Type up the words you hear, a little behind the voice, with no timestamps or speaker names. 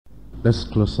Let's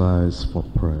close our eyes for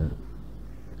prayer.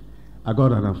 Our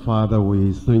God and our Father,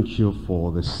 we thank you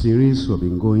for the series we've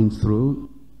been going through.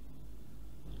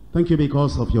 Thank you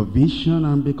because of your vision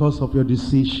and because of your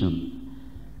decision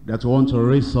that you want to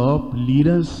raise up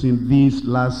leaders in these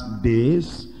last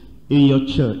days in your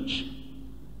church.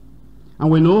 And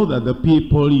we know that the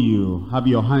people you have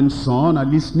your hands on are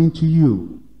listening to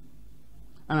you.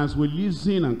 And as we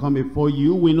listen and come before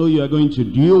you, we know you are going to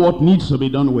do what needs to be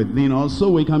done within us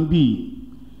so we can be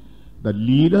the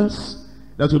leaders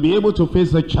that will be able to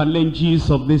face the challenges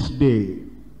of this day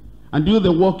and do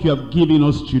the work you have given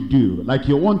us to do, like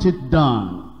you want it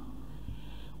done.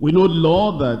 We know,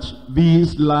 Lord, that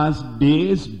these last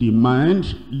days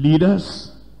demand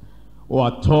leaders who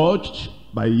are touched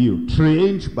by you,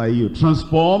 trained by you,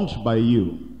 transformed by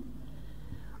you.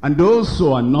 And those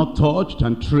who are not touched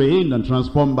and trained and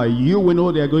transformed by you, we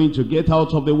know they are going to get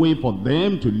out of the way for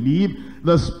them to leave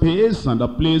the space and the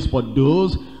place for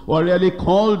those who are really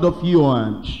called of you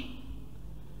and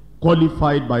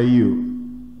qualified by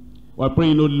you. We're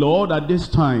praying, O Lord, at this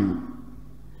time,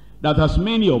 that as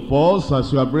many of us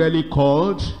as you have really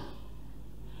called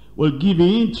will give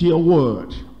in to your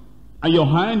word, and your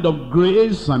hand of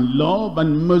grace and love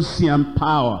and mercy and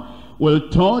power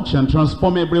will touch and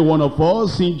transform every one of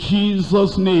us in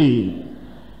Jesus' name.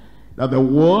 That the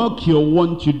work you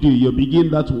want to do, you begin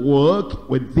that work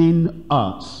within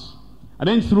us. And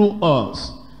then through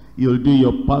us, you'll do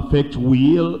your perfect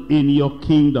will in your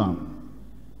kingdom.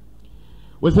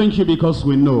 We thank you because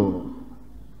we know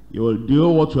you will do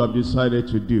what you have decided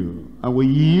to do. And we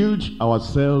yield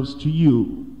ourselves to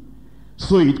you,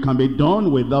 so it can be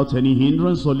done without any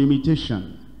hindrance or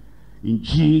limitation. In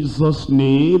Jesus'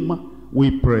 name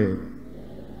we pray.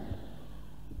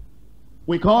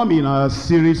 We come in our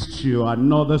series to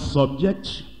another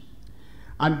subject,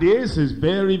 and this is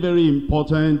very, very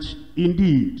important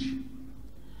indeed.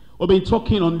 We've been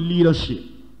talking on leadership,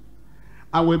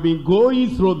 and we've been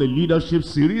going through the leadership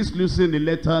series, using the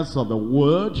letters of the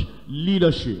word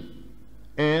leadership.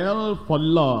 L for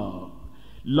love.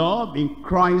 Love in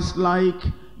Christ-like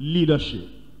leadership.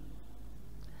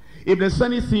 If there's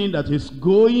anything that is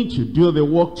going to do the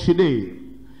work today,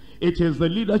 it is the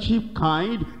leadership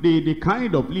kind, the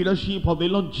kind of leadership of the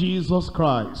Lord Jesus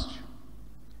Christ.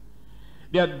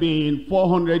 There had been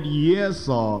 400 years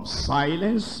of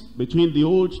silence between the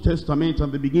Old Testament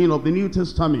and the beginning of the New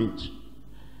Testament.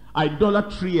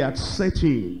 Idolatry had set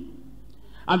in.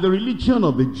 And the religion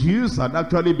of the Jews had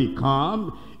actually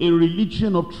become a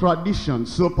religion of tradition,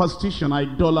 superstition,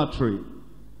 idolatry.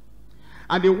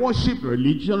 And they worship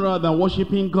religion rather than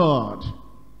worshiping God.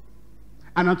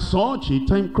 And at such a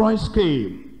time Christ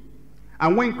came.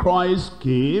 And when Christ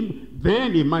came,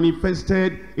 then he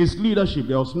manifested his leadership.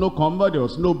 There was no convert, there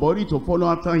was nobody to follow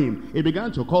after him. He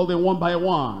began to call them one by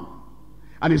one.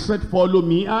 And he said, follow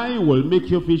me, I will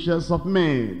make you fishers of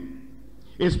men.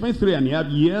 He spent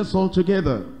 3.5 years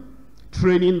altogether,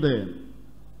 training them,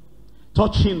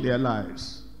 touching their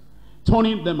lives,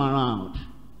 turning them around,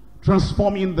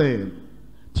 transforming them,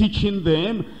 teaching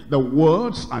them the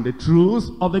words and the truth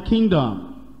of the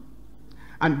kingdom.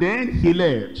 And then he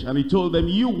left and he told them,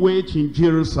 you wait in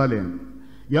Jerusalem.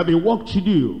 You have a work to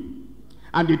do.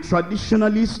 And the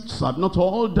traditionalists have not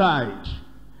all died.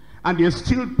 And they're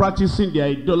still practicing their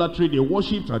idolatry. They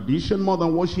worship tradition more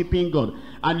than worshiping God.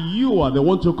 And you are the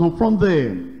one to confront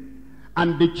them.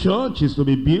 And the church is to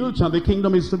be built and the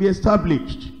kingdom is to be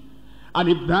established. And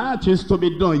if that is to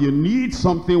be done, you need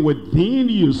something within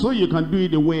you so you can do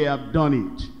it the way I've done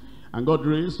it. And God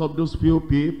raised up those few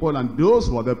people, and those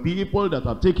were the people that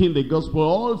are taking the gospel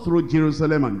all through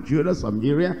Jerusalem and Judah,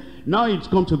 Samaria. Now it's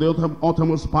come to the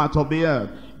uttermost part of the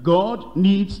earth. God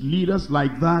needs leaders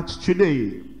like that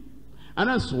today. And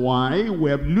that's why we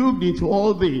have looked into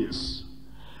all this.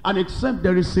 And except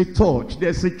there is a touch,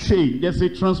 there's a change, there's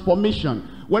a transformation,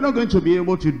 we're not going to be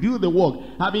able to do the work.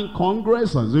 Having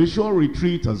congress as usual,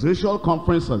 retreat as usual,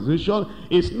 conference as usual,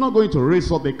 it's not going to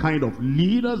raise up the kind of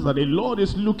leaders that the Lord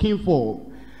is looking for.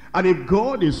 And if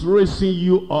God is raising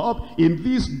you up in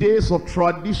these days of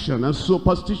tradition and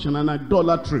superstition and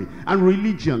idolatry and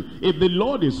religion, if the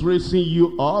Lord is raising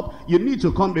you up, you need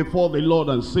to come before the Lord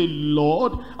and say,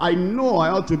 Lord, I know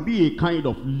I ought to be a kind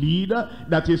of leader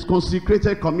that is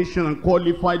consecrated, commissioned, and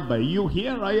qualified by you.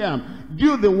 Here I am.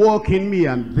 Do the work in me,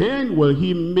 and then will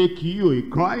he make you a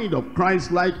kind of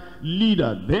Christ-like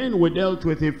leader. Then we dealt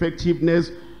with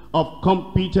effectiveness of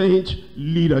competent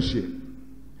leadership.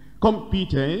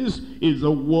 Competence is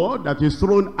a word that is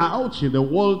thrown out in the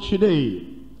world today.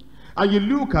 And you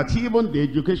look at even the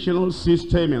educational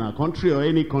system in a country or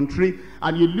any country,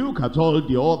 and you look at all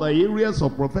the other areas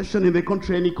of profession in the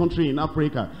country, any country in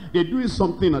Africa, they're doing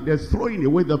something and they're throwing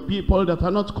away the people that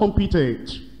are not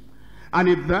competent. And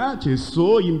if that is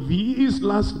so, in these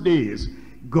last days,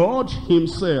 God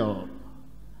himself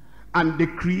and the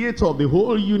creator of the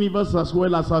whole universe, as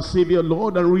well as our Savior,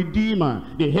 Lord and Redeemer,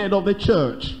 the head of the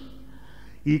church,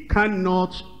 he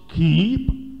cannot keep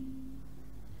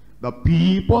the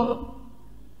people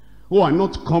who are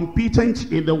not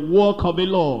competent in the work of the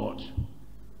Lord.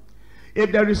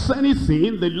 If there is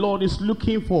anything the Lord is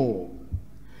looking for,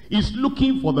 he's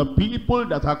looking for the people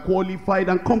that are qualified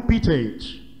and competent.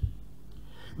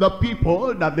 The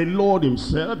people that the Lord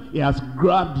himself, he has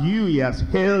grabbed you, he has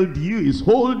held you, he's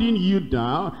holding you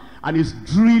down, and he's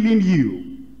drilling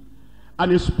you.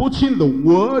 And he's putting the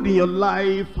word in your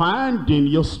life and in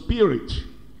your spirit.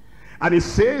 And he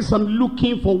says, I'm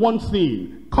looking for one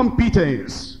thing,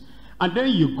 competence. And then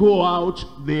you go out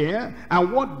there,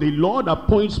 and what the Lord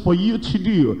appoints for you to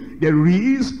do, there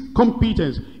is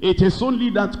competence. It is only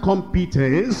that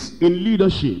competence in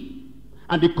leadership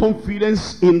and the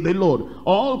confidence in the Lord,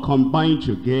 all combined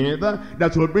together,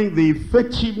 that will bring the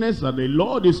effectiveness that the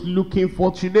Lord is looking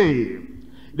for today.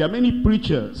 There are many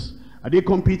preachers. Are they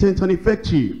competent and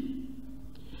effective?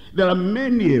 There are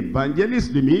many evangelists.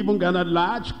 They may even gather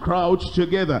large crowds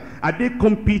together. Are they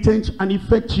competent and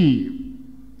effective?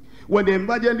 When the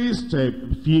evangelist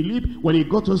Philip, when he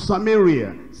got to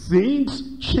Samaria,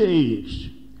 things changed.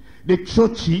 The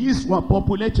churches were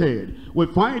populated. We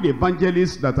find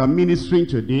evangelists that are ministering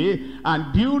today,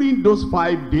 and during those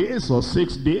 5 days or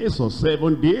 6 days or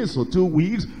 7 days or 2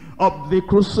 weeks of the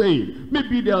crusade,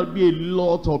 maybe there'll be a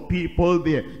lot of people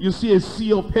there. You see a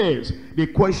sea of heads. The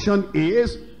question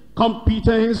is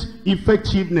competence,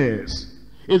 effectiveness.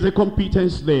 Is the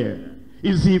competence there?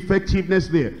 Is the effectiveness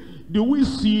there? Do we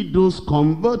see those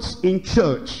converts in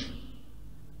church?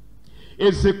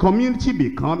 Is the community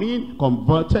becoming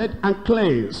converted and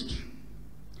cleansed?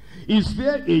 Is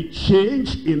there a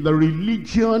change in the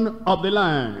religion of the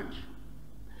land?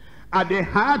 Are the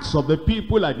hearts of the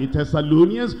people like the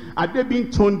Thessalonians, are they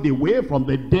being turned away from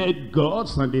the dead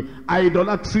gods and the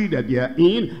idolatry that they are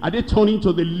in? Are they turning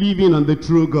to the living and the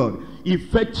true God?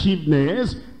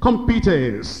 Effectiveness,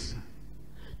 competence.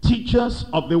 Teachers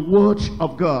of the word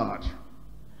of God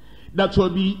that will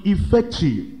be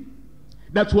effective,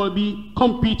 that will be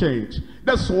competent.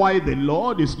 That's why the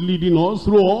Lord is leading us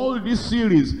through all this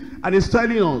series, and is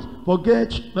telling us,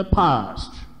 forget the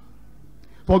past.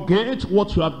 Forget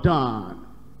what you have done.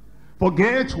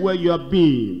 Forget where you have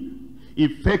been.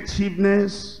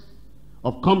 Effectiveness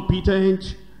of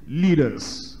competent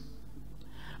leaders.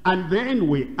 And then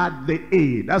we add the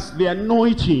A, that's the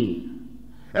anointing.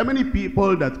 How many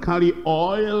people that carry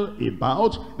oil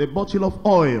about, the bottle of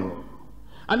oil,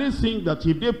 and they think that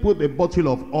if they put the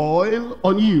bottle of oil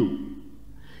on you,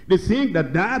 they think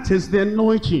that that is the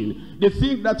anointing. They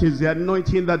think that is the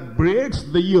anointing that breaks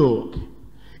the yoke.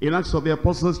 In Acts of the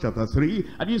Apostles chapter 3,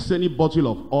 I didn't see any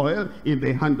bottle of oil in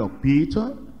the hand of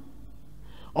Peter.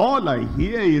 All I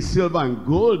hear is silver and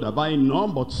gold have I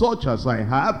none, but such as I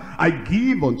have, I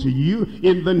give unto you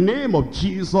in the name of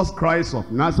Jesus Christ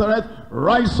of Nazareth.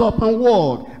 Rise up and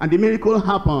walk. And the miracle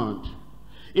happened.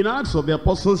 In Acts of the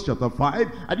Apostles chapter 5,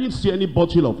 I didn't see any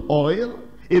bottle of oil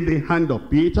in the hand of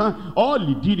Peter. All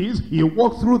he did is he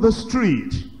walked through the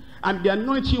street. And the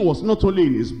anointing was not only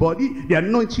in his body, the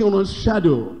anointing on his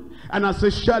shadow. And as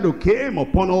the shadow came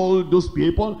upon all those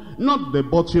people, not the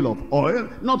bottle of oil,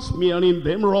 not smearing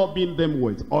them, rubbing them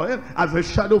with oil, as the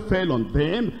shadow fell on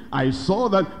them, I saw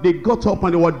that they got up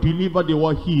and they were delivered, they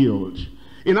were healed.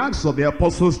 In Acts of the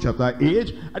Apostles chapter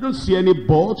 8, I don't see any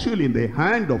bottle in the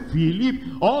hand of Philip.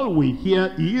 All we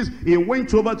hear is he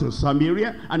went over to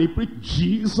Samaria and he preached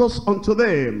Jesus unto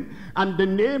them. And the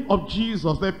name of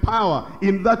Jesus, the power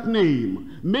in that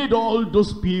name, made all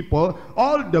those people,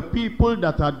 all the people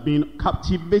that had been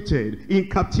captivated, in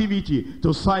captivity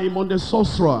to Simon the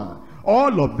sorcerer,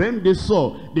 all of them, they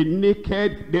saw the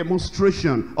naked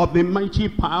demonstration of the mighty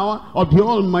power of the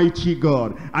Almighty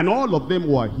God. And all of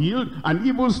them were healed, and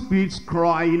evil spirits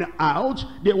crying out,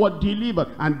 they were delivered.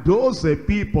 And those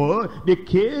people, they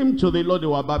came to the Lord, they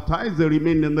were baptized, they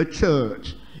remained in the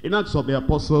church. In Acts of the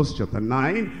Apostles chapter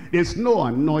 9, there's no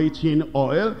anointing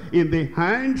oil in the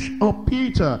hands of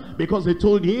Peter, because they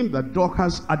told him that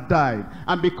Dorcas had died.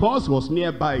 And because he was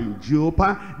nearby in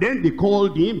Joppa, then they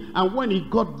called him, and when he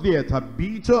got there,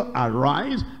 Tabitha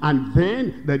arise, and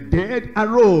then the dead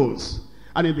arose.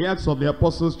 And in the Acts of the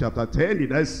Apostles chapter 10,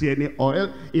 did I see any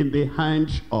oil in the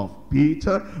hand of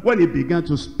Peter when he began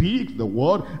to speak the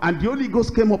word, and the Holy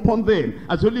Ghost came upon them,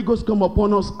 as the Holy Ghost came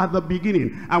upon us at the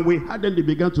beginning, and we heard them, they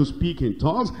began to speak in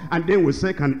tongues. And then we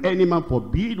said, can any man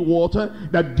forbid water,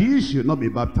 that these should not be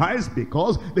baptized,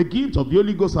 because the gift of the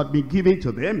Holy Ghost had been given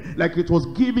to them like it was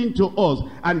given to us.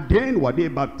 And then were they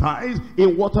baptized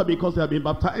in water, because they had been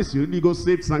baptized, the Holy Ghost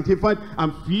saved, sanctified,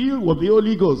 and filled with the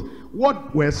Holy Ghost.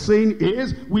 What we're saying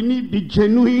is, we need the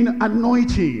genuine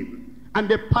anointing and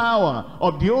the power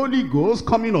of the Holy Ghost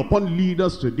coming upon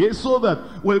leaders today, so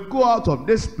that we'll go out of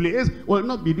this place, we'll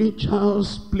not be doing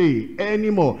child's play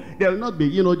anymore. They'll not be,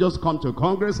 just come to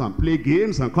Congress and play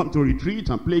games, and come to retreat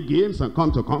and play games, and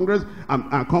come to Congress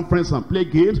and conference and play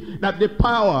games. That the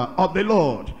power of the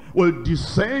Lord will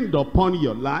descend upon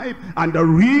your life, and the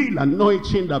real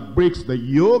anointing that breaks the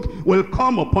yoke will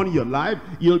come upon your life.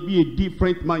 You'll be a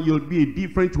different man, you'll be a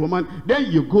different woman.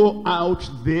 Then you go out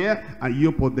there and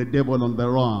you put the devil on the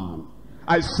run.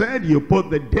 I said you put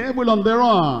the devil on the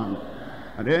run.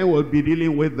 And then we'll be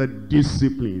dealing with the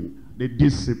discipline. The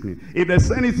discipline. If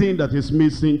there's anything that is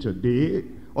missing today,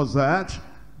 was that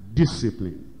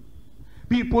discipline.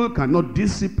 People cannot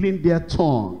discipline their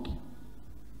tongue,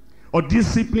 or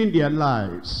discipline their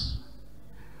lives,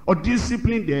 or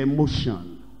discipline their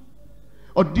emotion,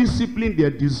 or discipline their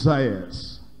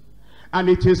desires. And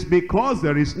it is because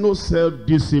there is no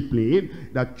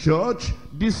self-discipline that church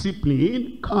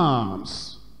discipline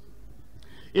comes.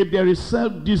 If there is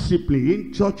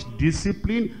self-discipline, church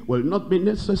discipline will not be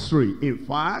necessary. In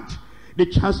fact, the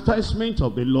chastisement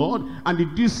of the Lord and the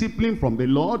discipline from the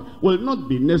Lord will not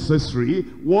be necessary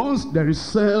once there is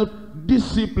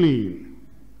self-discipline.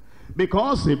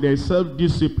 Because if there is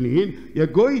self-discipline, you're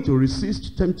going to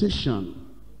resist temptation.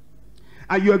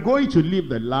 And you're going to live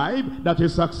the life that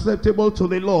is acceptable to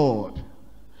the Lord.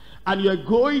 And you're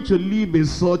going to live in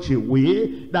such a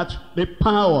way that the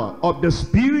power of the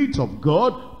Spirit of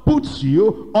God puts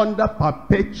you under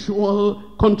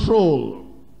perpetual control.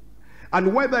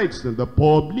 And whether it's in the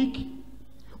public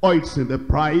or it's in the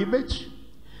private,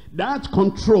 that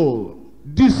control,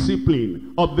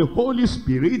 discipline of the Holy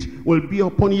Spirit will be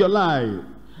upon your life.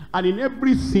 And in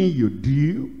everything you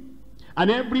do,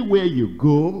 and everywhere you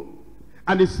go,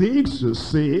 and the things you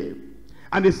say,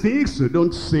 and the things you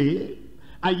don't say,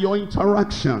 and your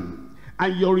interaction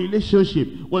and your relationship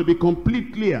will be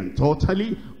completely and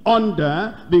totally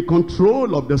under the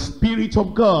control of the Spirit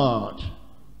of God.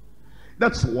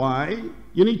 That's why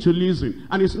you need to listen.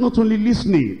 And it's not only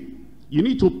listening, you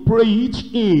need to pray it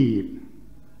in.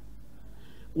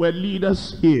 We're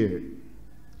leaders here.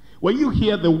 When you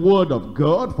hear the word of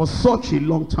God for such a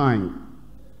long time,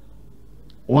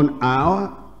 1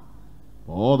 hour,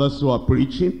 for others who are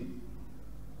preaching,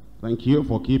 thank you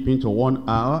for keeping to 1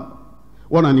 hour,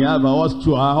 1.5 hours,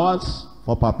 2 hours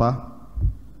for Papa.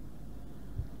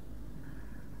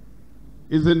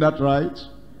 Isn't that right?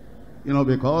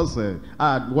 Because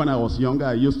when I was younger,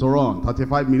 I used to run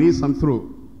 35 minutes, I'm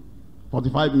through.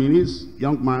 45 minutes,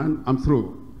 young man, I'm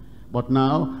through. But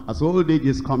now, as old age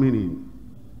is coming in,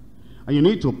 and you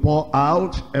need to pour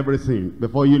out everything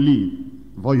before you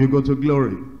leave, before you go to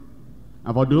glory.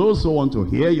 And for those who want to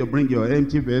hear, you bring your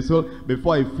empty vessel.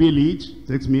 Before I fill it, it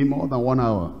takes me more than 1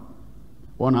 hour.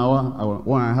 1 hour,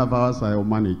 1.5 hours, I will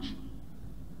manage.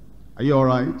 Are you all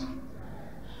right?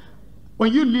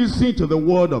 When you listen to the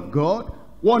word of God,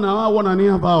 1 hour,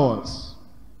 1.5 hours.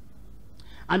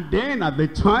 And then at the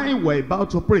time we're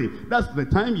about to pray, that's the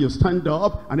time you stand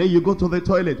up and then you go to the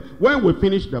toilet. When we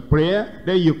finish the prayer,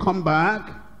 then you come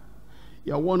back.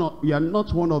 You are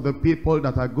not one of the people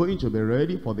that are going to be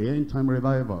ready for the end time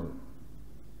revival.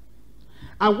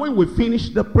 And when we finish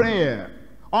the prayer,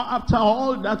 or after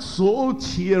all that soul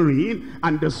tearing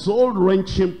and the soul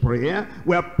wrenching prayer,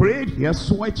 we are prayed here,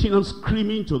 sweating and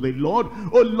screaming to the Lord,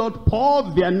 oh Lord, pour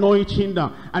the anointing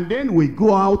down. And then we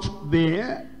go out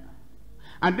there,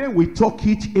 and then we talk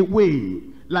it away,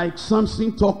 like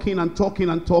Samson talking and talking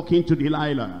and talking to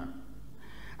Delilah.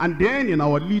 And then in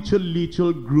our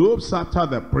little groups after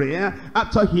the prayer,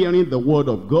 after hearing the word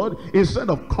of God, instead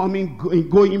of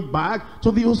going back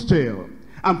to the hostel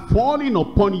and falling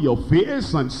upon your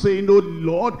face and saying, oh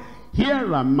Lord,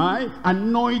 here am I,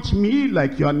 anoint me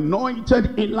like you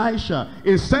anointed Elisha.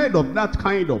 Instead of that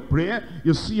kind of prayer,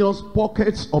 you see us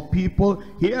pockets of people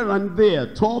here and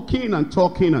there talking and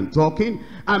talking and talking.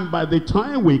 And by the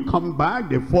time we come back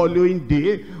the following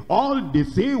day, all the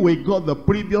thing we got the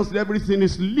previous, everything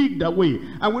is leaked away.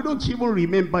 And we don't even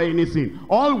remember anything.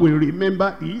 All we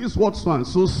remember is what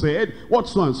so-and-so said, what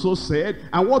so-and-so said,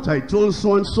 and what I told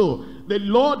so-and-so. The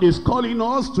Lord is calling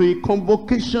us to a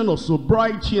convocation of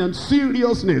sobriety and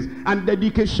seriousness and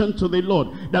dedication to the Lord.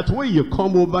 That when you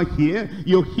come over here,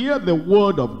 you hear the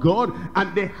word of God,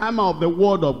 and the hammer of the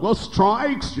word of God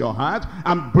strikes your heart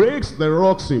and breaks the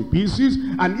rocks in pieces.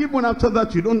 And even after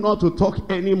that, you don't know how to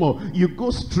talk anymore. You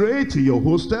go straight to your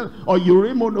hostel, or you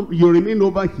remain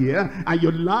over here, and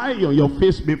you lie on your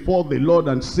face before the Lord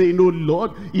and say, no,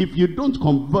 Lord, if you don't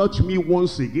convert me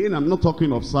once again, I'm not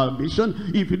talking of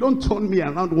salvation. If you don't turn me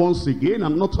around once again,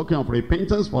 I'm not talking of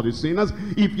repentance for the sinners.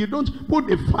 If you don't put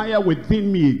the fire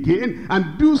within me again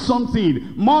and do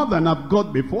something more than I've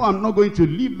got before, I'm not going to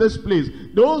leave this place.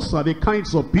 Those are the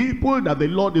kinds of people that the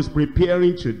Lord is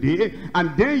preparing today.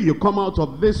 And then you come out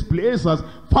of this place as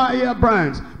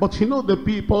firebrands. But you know, the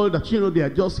people that, you know, they are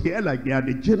just here like they are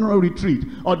the general retreat,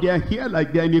 or they are here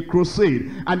like they are in a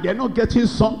crusade, and they're not getting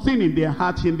something in their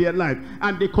heart, in their life,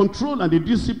 and the control and the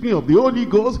discipline of the Holy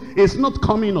Ghost is not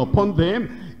coming upon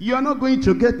them. You are not going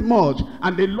to get much,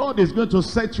 and the Lord is going to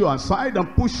set you aside and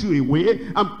push you away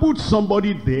and put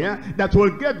somebody there that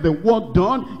will get the work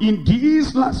done in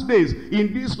these last days.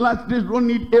 In these last days, we don't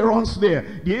need Aarons there.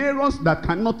 The Aarons that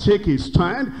cannot take a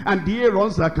stand, and the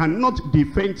Aarons that cannot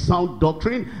defend sound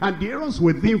doctrine, and the Aarons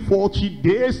within 40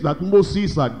 days that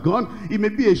Moses had gone. He may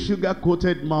be a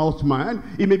sugar-coated mouth man.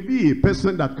 He may be a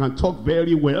person that can talk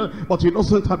very well, but he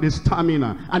doesn't have the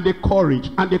stamina and the courage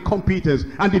and the competence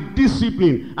and the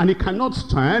discipline, and he cannot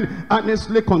stand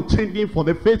earnestly contending for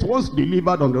the faith once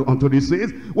delivered unto the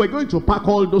saints. We're going to pack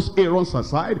all those Aarons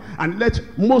aside and let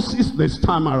Moses the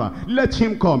stammerer, let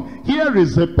him come. Here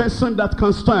is a person that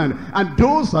can stand, and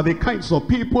those are the kinds of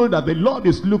people that the Lord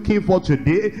is looking for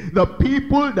today. The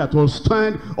people that will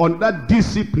stand on that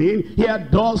discipline. Here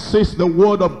thus says the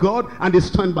word of God, and they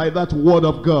stand by that word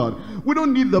of God. We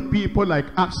don't need the people like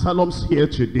Absalom's here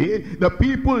today. The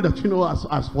people that, you know,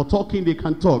 as for talking, they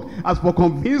can talk. As for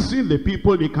convincing the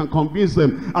people, they can convince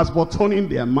them. As for turning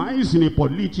their minds in a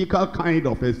political kind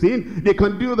of a thing, they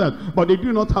can do that. But they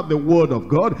do not have the word of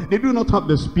God. They do not have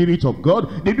the Spirit of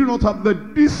God. They do not have the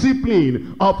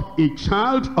discipline of a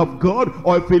child of God,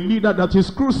 or of a leader that is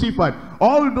crucified.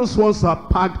 All those ones are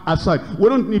packed aside. We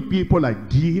don't need people like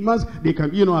Demas. They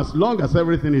can, you know, as long as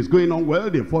everything is going on well,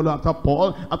 they follow after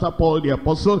Paul the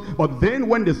apostle. But then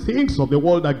when the things of the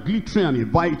world are glittering and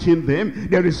inviting them,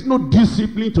 there is no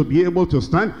discipline to be able to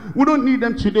stand. We don't need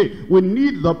them today. We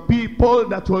need the people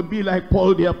that will be like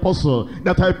Paul the apostle,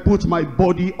 that I put my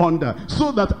body under,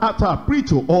 so that after I preach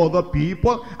to other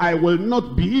people, I will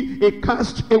not be a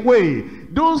cast away.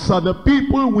 Those are the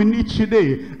people we need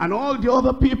today. And all the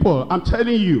other people, I'm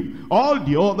telling you, all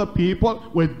the other people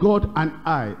with God and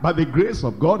I, by the grace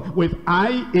of God, with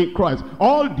I in Christ,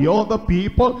 all the other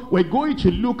people, we're going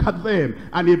to look at them.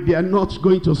 And if they are not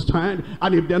going to stand,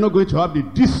 and if they're not going to have the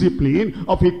discipline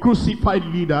of a crucified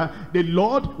leader, the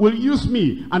Lord will use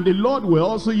me. And the Lord will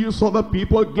also use other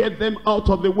people, get them out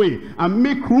of the way, and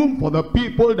make room for the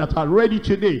people that are ready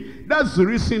today. That's the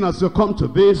reason as you come to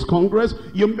this Congress,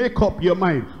 you make up your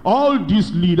mind. All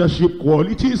these leadership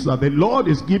qualities that the Lord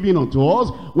is giving unto us,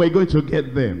 we're going to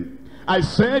get them. I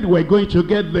said we're going to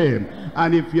get them.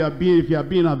 And if you have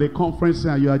been at the conference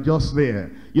and you are just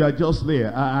there,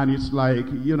 and it's like,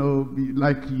 you know,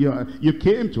 like you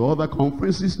came to other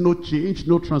conferences, no change,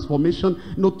 no transformation,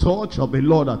 no touch of the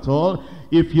Lord at all.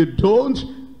 If you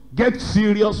don't get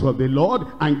serious with the Lord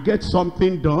and get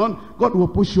something done, God will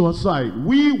push you aside.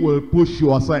 We will push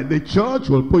you aside. The church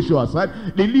will push you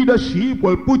aside. The leadership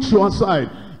will put you aside.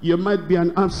 You might be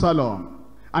an Absalom.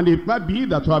 And it might be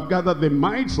that you have gathered the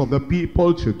minds of the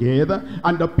people together,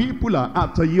 and the people are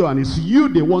after you, and it's you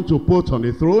they want to put on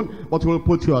the throne, but we'll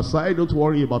put you aside. Don't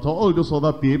worry about all those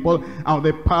other people, and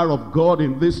the power of God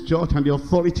in this church and the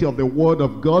authority of the word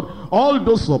of God. All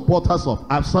those supporters of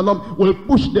Absalom will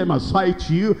push them aside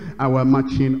to you, and we're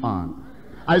marching on.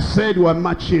 I said we're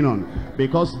marching on,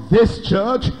 because this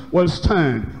church will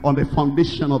stand on the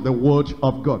foundation of the word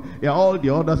of God. There are all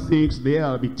the other things there.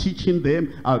 I'll be teaching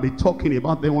them. I'll be talking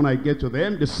about them when I get to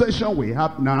them. The session we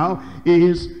have now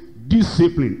is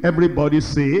discipline. Everybody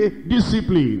say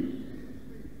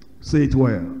discipline. Say it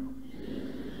well.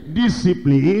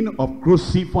 Discipline of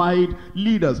crucified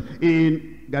leaders.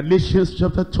 In Galatians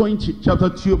chapter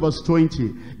 2 verse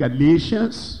 20.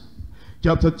 Galatians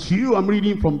chapter 2, I'm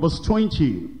reading from verse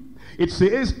 20. It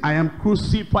says, I am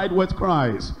crucified with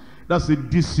Christ. That's a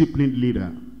disciplined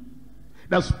leader.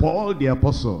 That's Paul the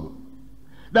apostle.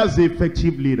 That's the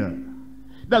effective leader.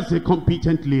 That's a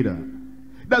competent leader.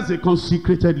 That's a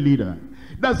consecrated leader.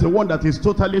 That's the one that is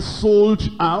totally sold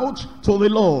out to the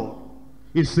Lord.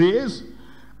 It says,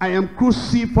 I am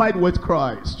crucified with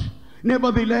Christ.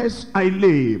 Nevertheless, I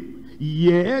live.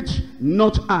 Yet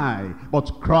not I,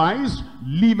 but Christ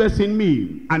liveth in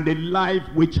me, and the life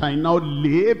which I now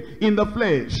live in the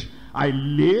flesh, I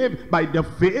live by the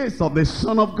faith of the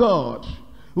Son of God,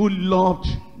 who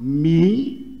loved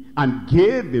me and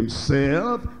gave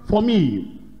himself for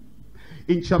me.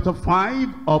 In chapter 5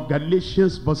 of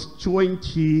Galatians verse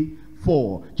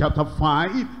 24, chapter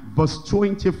 5 verse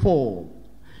 24,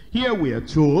 here we are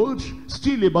told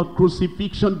still about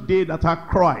crucifixion, they that are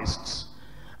Christ's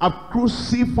have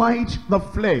crucified the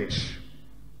flesh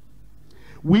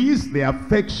with the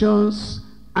affections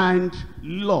and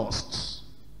lusts.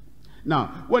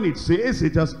 Now, when it says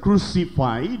it has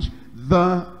crucified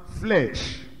the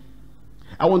flesh,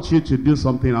 I want you to do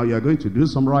something now. You are going to do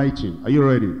some writing. Are you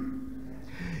ready?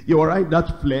 You will write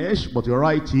that flesh, but you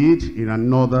write it in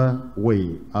another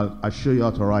way. I'll show you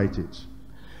how to write it.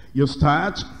 You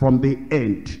start from the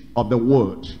end of the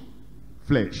word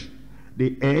flesh.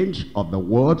 The end of the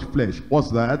word flesh.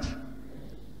 What's that?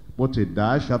 Put a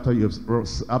dash after you've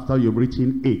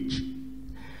written H.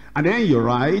 And then you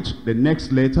write the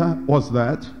next letter. What's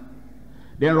that?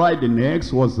 Then write the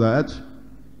next. What's that?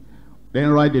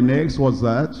 Then write the next. What's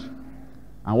that?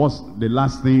 And what's the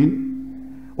last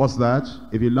thing? What's that?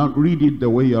 If you don't read it the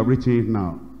way you are writing it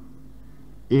now.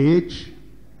 H,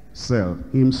 self.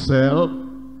 Himself,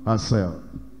 herself.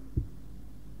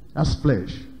 That's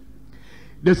flesh.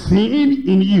 The sin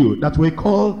in you that we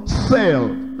call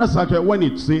self. That's actually when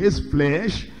it says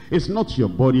flesh, it's not your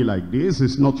body like this.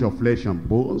 It's not your flesh and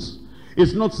bones.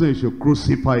 It's not saying you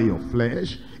crucify your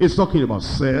flesh. It's talking about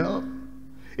self.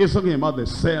 It's talking about the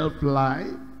self-life.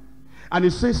 And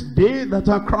it says, they that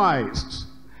are Christ,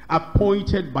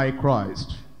 appointed by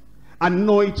Christ,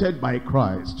 anointed by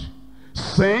Christ,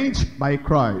 sent by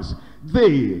Christ,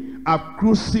 they have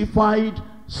crucified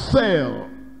self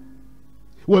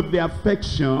with the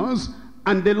affections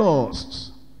and the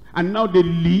lusts, and now they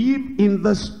live in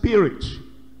the spirit.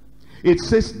 It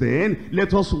says then,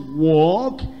 let us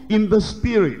walk in the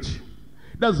spirit.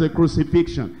 That's the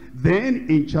crucifixion. Then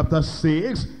in chapter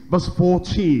 6 verse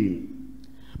 14,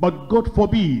 but God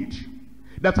forbid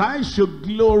that I should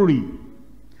glory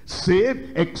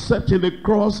save except in the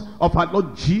cross of our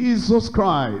Lord Jesus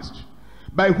Christ,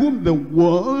 by whom the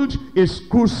world is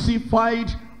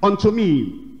crucified unto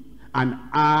me, and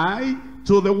I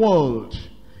to the world.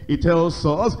 It tells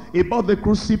us about the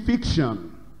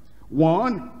crucifixion.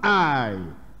 One, I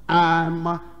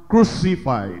am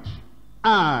crucified.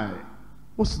 I.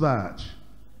 What's that?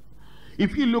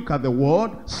 If you look at the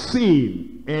word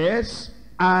sin,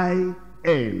 S-I-N,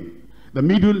 the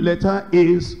middle letter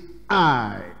is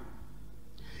I.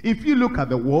 If you look at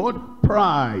the word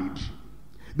pride,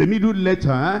 the middle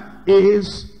letter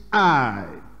is I.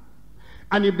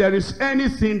 And if there is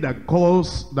anything that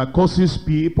causes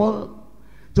people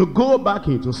to go back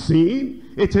into sin,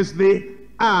 it is the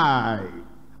I.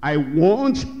 I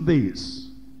want this.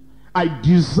 I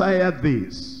desire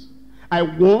this. I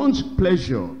want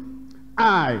pleasure.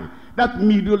 I. That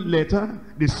middle letter,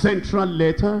 the central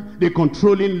letter, the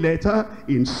controlling letter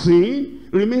in sin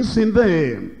remains in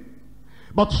them.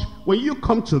 But when you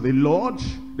come to the Lord,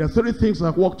 there are three things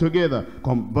that work together: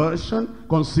 conversion,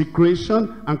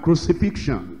 consecration, and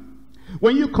crucifixion.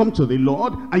 When you come to the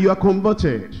Lord and you are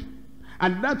converted,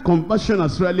 and that conversion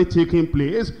has really taken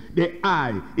place, the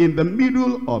I in the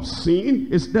middle of sin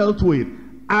is dealt with.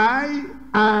 I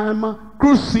am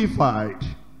crucified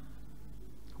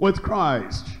with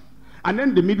Christ. And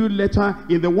then the middle letter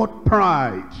in the word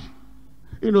pride.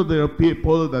 You know, there are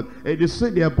people that they say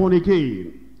they are born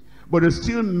again, but they're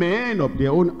still men of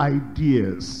their own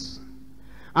ideas,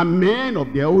 and men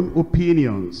of their own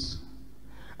opinions,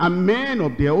 and men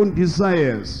of their own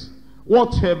desires.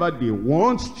 Whatever they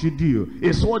want to do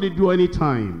is what they do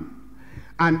anytime.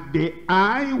 And the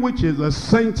I, which is the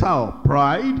center of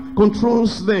pride,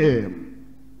 controls them.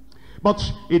 But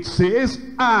it says,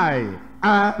 I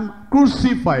am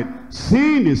crucified.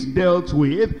 Sin is dealt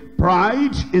with,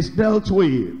 pride is dealt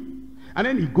with. And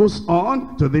then he goes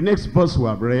on to the next verse we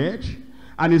have read,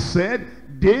 and he said,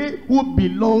 they who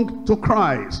belong to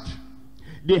Christ,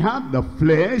 they have the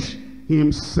flesh,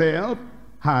 himself,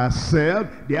 herself,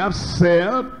 they have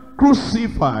self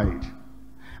crucified.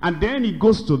 And then he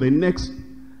goes to the next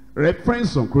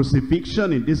reference on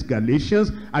crucifixion in this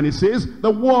Galatians, and he says,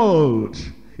 the world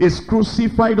is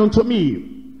crucified unto me,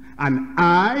 and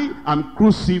I am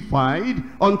crucified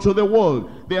unto the world.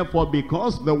 Therefore,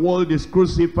 because the world is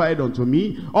crucified unto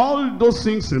me, all those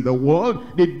things in the world,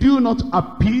 they do not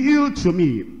appeal to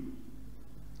me.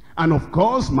 And of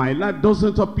course, my life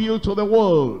doesn't appeal to the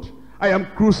world. I am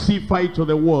crucified to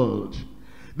the world.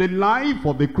 The life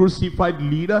of the crucified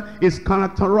leader is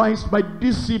characterized by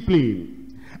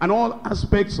discipline, and all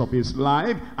aspects of his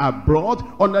life are brought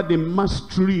under the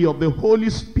mastery of the Holy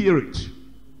Spirit.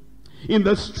 In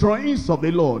the strength of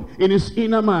the Lord, in his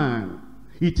inner man,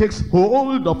 he takes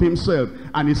hold of himself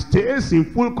and he stays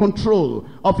in full control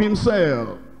of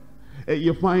himself.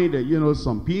 You find that,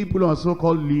 some people are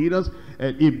so-called leaders,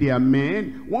 if they are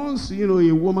men, once,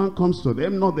 a woman comes to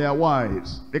them, not their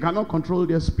wives, they cannot control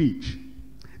their speech.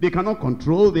 They cannot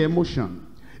control their emotion.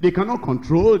 They cannot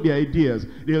control their ideas.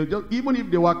 They'll just, even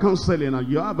if they were counseling, and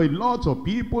you have a lot of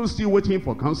people still waiting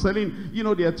for counseling,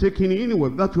 they are taking in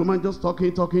with that woman just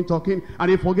talking,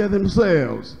 and they forget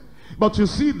themselves. But you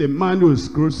see, the man who is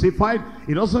crucified,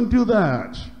 he doesn't do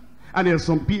that. And there's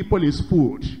some people, it's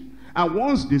food. And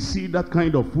once they see that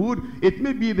kind of food, it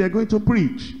may be they're going to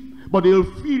preach. But they'll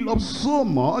fill up so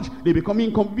much, they become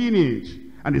inconvenient.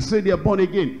 And they say they're born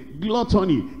again.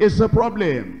 Gluttony is a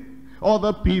problem.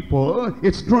 Other people,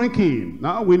 it's drinking.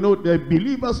 Now we know that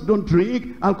believers don't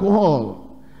drink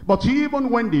alcohol. But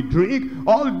even when they drink,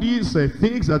 all these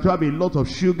things that have a lot of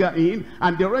sugar in,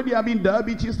 and they're already having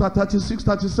diabetes at 36,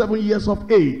 37 years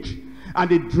of age. And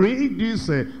they drink this,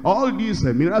 all these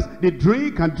minerals, they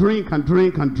drink and drink and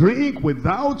drink and drink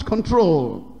without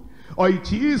control. Or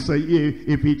it is,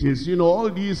 if it is, all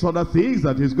these other things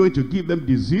that is going to give them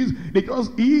disease, they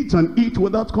just eat and eat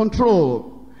without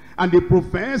control. And they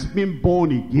profess being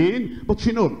born again. But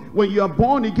when you are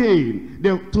born again,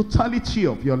 the totality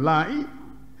of your life,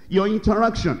 your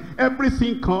interaction,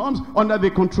 everything comes under the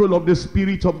control of the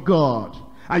Spirit of God.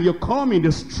 And you come in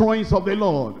the strength of the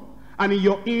Lord. And in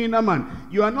your inner man,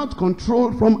 you are not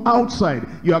controlled from outside.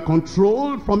 You are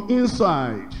controlled from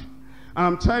inside.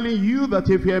 I'm telling you that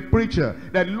if you're a preacher,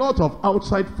 there are a lot of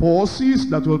outside forces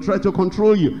that will try to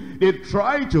control you. They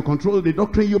try to control the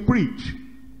doctrine you preach.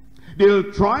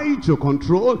 They'll try to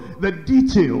control the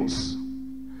details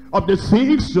of the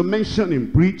things you mention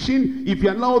in preaching if you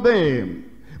allow them.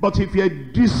 But if you're a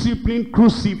disciplined,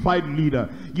 crucified leader,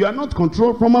 you are not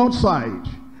controlled from outside.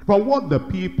 From what the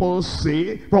people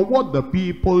say, from what the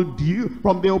people do,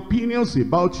 from their opinions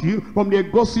about you, from their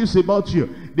gossips about you.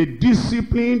 The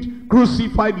disciplined,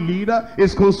 crucified leader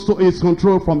is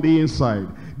controlled from the inside.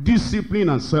 Discipline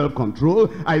and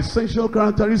self-control are essential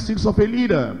characteristics of a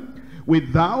leader.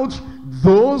 Without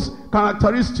those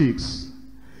characteristics,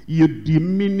 you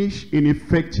diminish in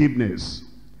effectiveness.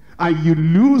 And you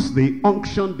lose the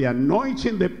unction, the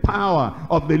anointing, the power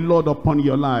of the Lord upon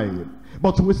your life.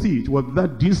 But with it, with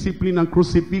that discipline and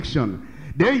crucifixion,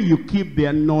 then you keep the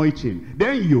anointing.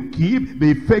 Then you keep the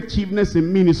effectiveness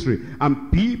in ministry.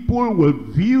 And people will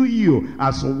view you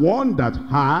as one that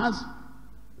has,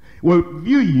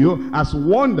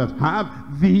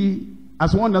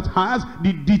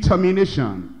 the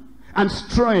determination and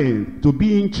strength to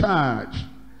be in charge.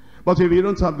 But if you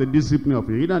don't have the discipline of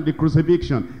it and the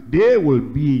crucifixion, they will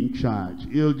be in charge.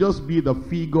 It'll just be the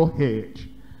figurehead.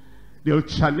 They'll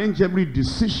challenge every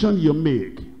decision you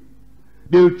make.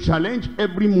 They'll challenge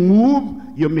every move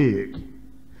you make.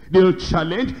 They'll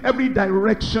challenge every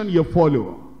direction you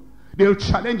follow. They'll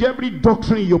challenge every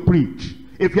doctrine you preach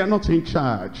if you're not in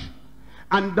charge.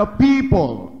 And the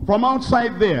people from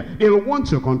outside there, they'll want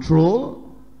to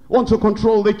control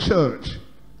the church,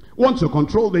 want to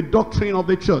control the doctrine of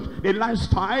the church, the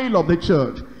lifestyle of the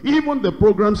church, even the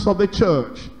programs of the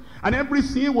church. And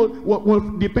everything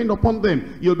will depend upon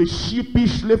them. You'll be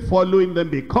sheepishly following them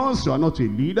because you are not a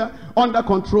leader, under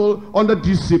control, under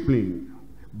discipline.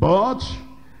 But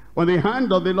when the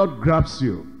hand of the Lord grabs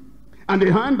you, and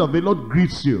the hand of the Lord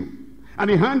grips you, and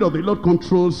the hand of the Lord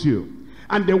controls you,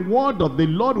 and the word of the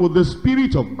Lord with the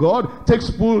Spirit of God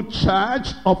takes full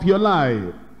charge of your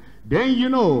life, then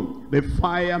the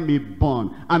fire may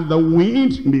burn, and the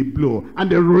wind may blow, and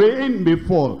the rain may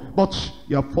fall, but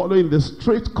you're following the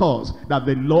straight course that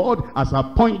the Lord has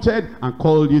appointed and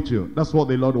called you to. That's what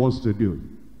the Lord wants to do,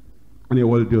 and he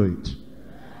will do it.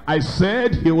 I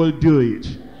said he will do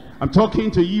it. I'm talking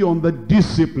to you on the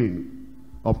discipline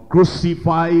of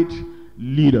crucified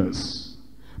leaders.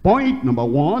 Point number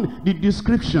one, the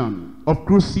description of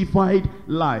crucified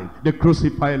life, the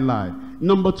crucified life.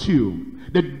 Number two,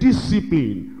 the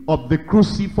discipline of the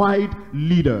crucified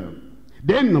leader.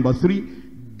 Then number three,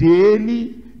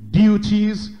 daily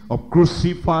duties of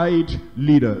crucified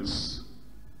leaders.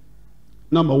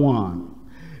 Number one,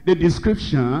 the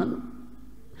description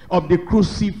of the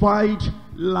crucified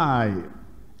life.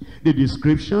 The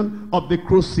description of the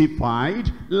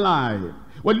crucified life.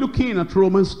 We're looking at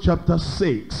Romans chapter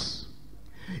 6.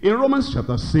 In Romans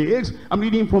chapter 6, I'm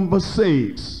reading from verse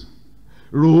 6.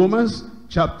 Romans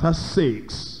chapter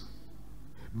 6,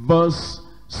 verse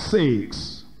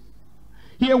 6.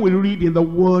 Here we read in the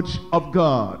word of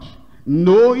God,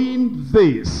 knowing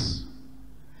this,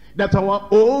 that our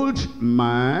old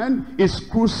man is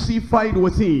crucified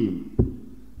with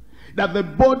him, that the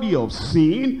body of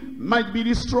sin might be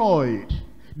destroyed,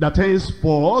 that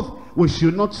henceforth we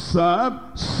should not serve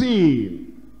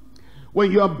sin.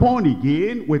 When you are born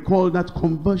again, we call that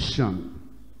conversion.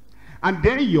 And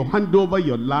then you hand over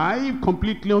your life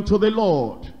completely unto the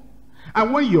Lord.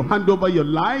 And when you hand over your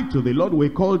life to the Lord, we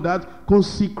call that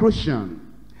consecration.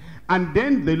 And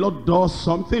then the Lord does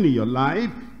something in your life.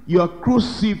 You are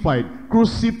crucified.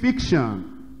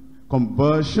 Crucifixion.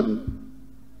 Conversion.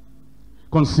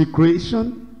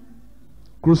 Consecration.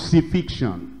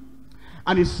 Crucifixion.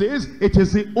 And it says it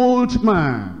is the old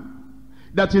man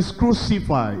that is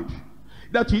crucified.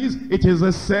 That is, it is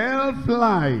a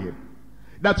self-life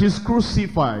that is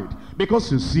crucified.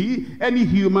 Because you see, any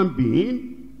human being,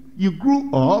 you grew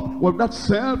up with that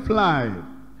self-life.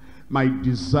 My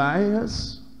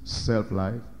desires,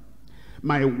 self-life.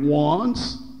 My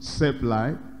wants,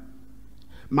 self-life.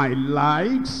 My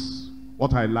likes,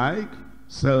 what I like,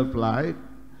 self-life.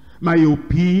 My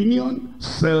opinion,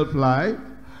 self-life.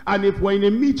 And if we're in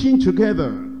a meeting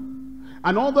together,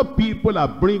 and other people are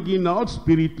bringing out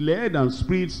spirit-led and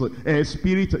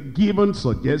spirit-given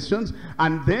suggestions,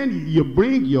 and then you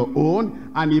bring your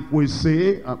own, and if we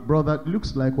say, brother, it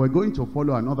looks like we're going to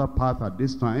follow another path at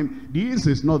this time, this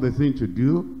is not the thing to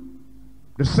do,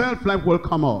 the self-life will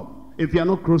come up if you are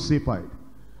not crucified.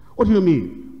 What do you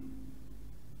mean?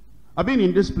 I've been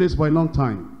in this place for a long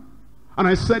time, and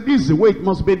I said, this is the way it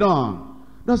must be done.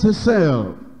 That's the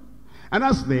self. And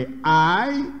that's the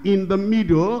I in the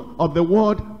middle of the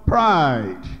word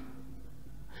pride.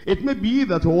 It may be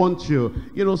that we want to,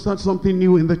 start something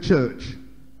new in the church.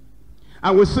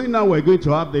 And we say now we're going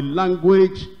to have the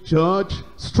language church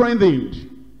strengthened.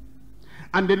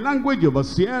 And the language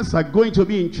overseers are going to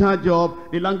be in charge of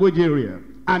the language area.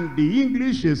 And the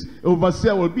English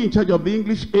overseer will be in charge of the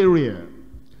English area.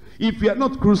 If you are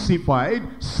not crucified,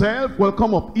 self will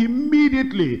come up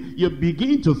immediately. You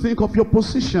begin to think of your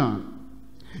position.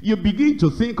 You begin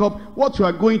to think of what you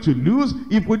are going to lose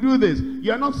if we do this.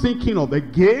 You are not thinking of the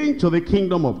gain to the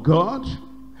kingdom of God.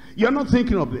 You are not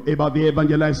thinking about the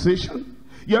evangelization.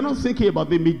 You are not thinking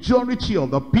about the majority of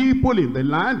the people in the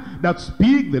land that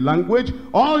speak the language.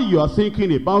 All you are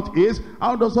thinking about is,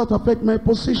 how does that affect my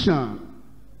position?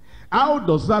 How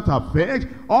does that affect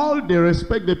all the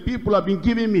respect the people have been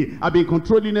giving me? I've been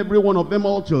controlling every one of them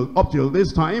up till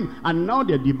this time, and now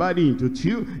they're divided into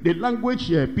two. The language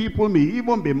people may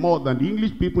even be more than the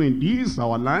English people in this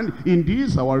our land, in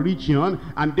this our region.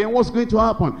 And then what's going to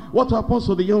happen? What happens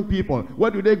to the young people? Where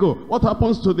do they go? What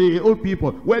happens to the old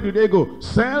people? Where do they go?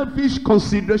 Selfish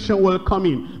consideration will come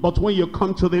in. But when you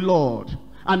come to the Lord,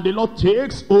 and the Lord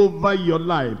takes over your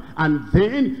life, and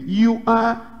then you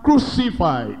are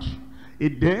crucified,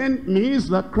 it then means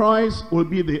that Christ will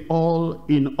be the all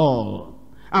in all.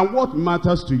 And what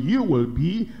matters to you will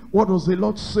be, what does the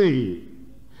Lord say?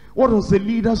 What does the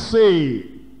leader say?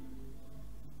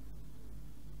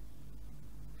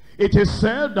 It is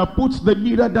self that puts the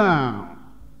leader down.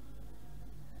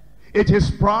 It is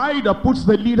pride that puts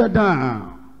the leader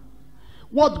down.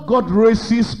 What God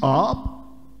raises up,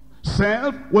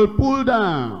 self will pull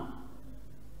down.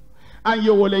 And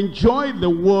you will enjoy the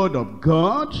word of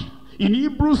God. In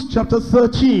Hebrews chapter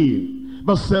 13,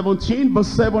 verse 17, verse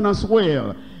 7 as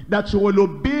well, that you will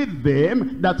obey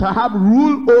them that have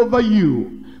rule over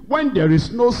you. When there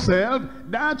is no self,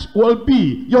 that will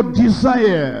be your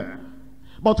desire.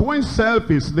 But when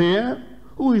self is there,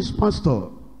 who is pastor?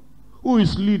 Who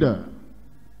is leader?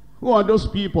 Who are those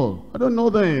people? I don't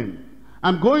know them.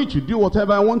 I'm going to do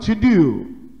whatever I want to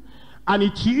do. And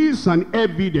it is an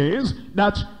evidence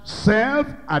that self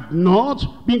had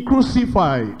not been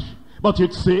crucified. But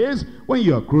it says, when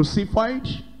you are crucified,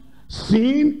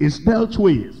 sin is dealt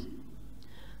with.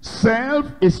 Self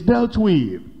is dealt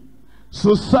with.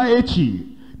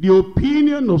 Society, the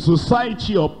opinion of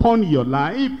society upon your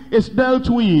life is dealt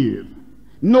with.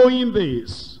 Knowing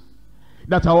this,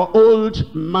 that our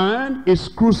old man is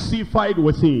crucified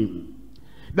with him.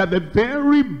 That the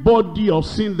very body of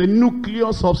sin, the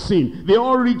nucleus of sin, the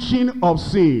origin of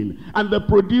sin, and the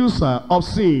producer of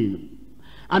sin,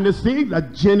 and the thing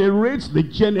that generates the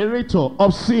generator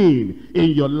of sin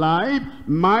in your life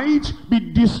might be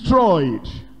destroyed.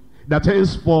 That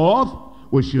henceforth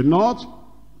we should not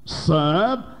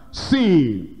serve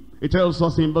sin. It tells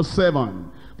us in verse 7,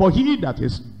 for he that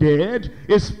is dead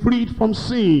is freed from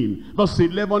sin. Verse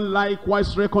 11,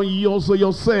 likewise reckon ye also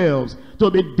yourselves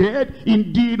to be dead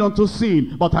indeed unto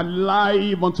sin, but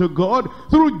alive unto God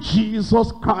through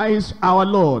Jesus Christ our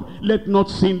Lord. Let not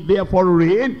sin therefore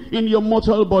reign in your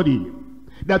mortal body,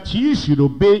 that ye should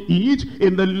obey it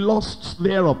in the lusts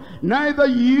thereof. Neither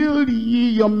yield ye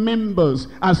your members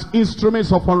as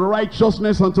instruments of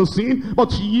unrighteousness unto sin,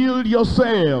 but yield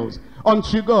yourselves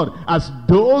unto God as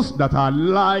those that are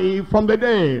alive from the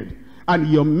dead, and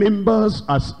your members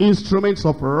as instruments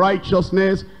of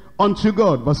righteousness unto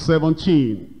God. Verse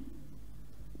 17.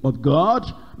 But God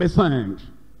be thanked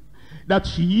that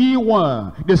ye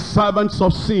were the servants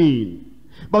of sin,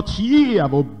 but ye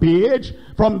have obeyed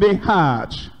from the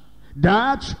heart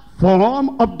that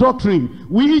form of doctrine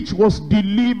which was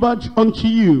delivered unto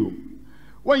you.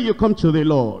 When you come to the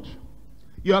Lord,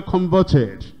 you are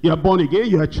converted, you are born again,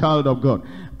 you are a child of God,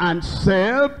 and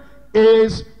self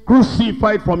is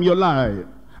crucified from your life,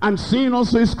 and sin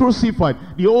also is crucified.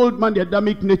 The old man, the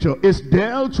Adamic nature, is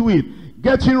dealt with,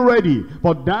 getting ready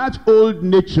for that old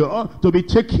nature to be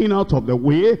taken out of the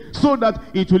way, so that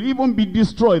it will even be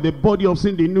destroyed, the body of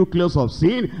sin, the nucleus of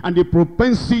sin, and the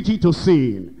propensity to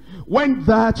sin. When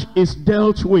that is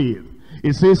dealt with,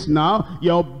 it says now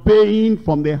you're obeying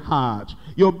from the heart.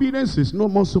 Your obedience is no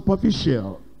more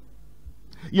superficial.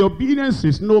 Your obedience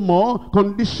is no more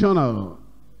conditional.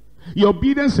 Your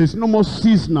obedience is no more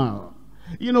seasonal.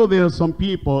 You know, there are some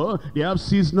people, they have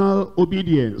seasonal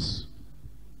obedience.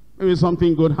 Maybe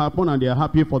something good happened and they are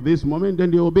happy for this moment,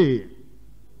 then they obey.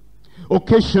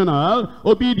 Occasional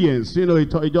obedience. You know,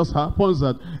 it just happens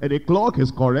that the clock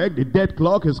is correct, the dead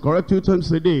clock is correct 2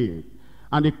 times a day.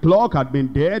 And the clock had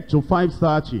been dead to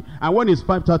 5:30. And when it's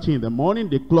 5:30 in the morning,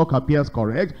 the clock appears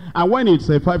correct. And when it's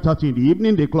 5:30 in the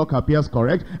evening, the clock appears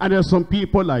correct. And there are some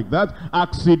people like that.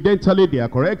 Accidentally they are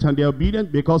correct and they are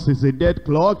obedient because it's a dead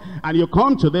clock. And you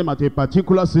come to them at a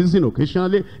particular season,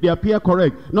 occasionally, they appear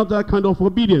correct. Not that kind of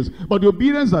obedience, but the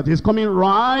obedience that is coming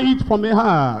right from the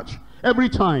heart. Every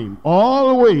time,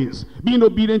 always being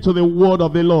obedient to the word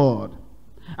of the Lord.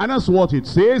 And that's what it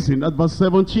says in that verse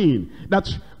 17. That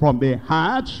from the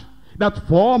heart, that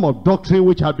form of doctrine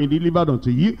which had been delivered unto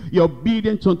you, you're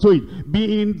obedient unto it.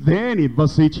 Being then, in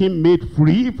verse 18, made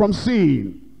free from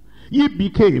sin, ye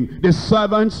became the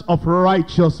servants of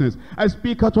righteousness. I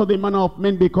speak out of the manner of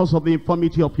men because of the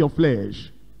infirmity of your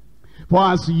flesh. For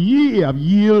as ye have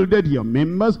yielded your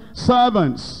members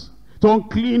servants to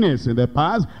uncleanness in the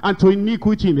past, and to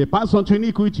iniquity in the past, unto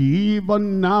iniquity,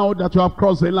 even now that you have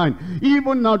crossed the line,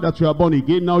 even now that you are born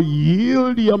again, now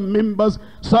yield your members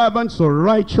servants to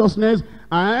righteousness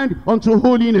and unto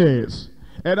holiness.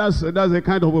 And that's the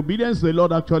kind of obedience the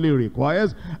Lord actually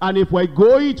requires. And if we're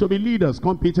going to be leaders,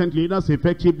 competent leaders,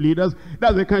 effective leaders,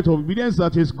 that's the kind of obedience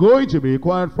that is going to be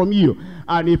required from you.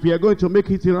 And if you're going to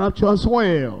make it in rapture as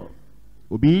well,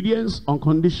 obedience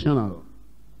unconditional.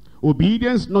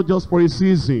 Obedience not just for a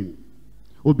season.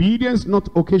 Obedience not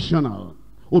occasional.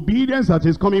 Obedience that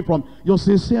is coming from your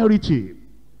sincerity,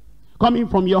 coming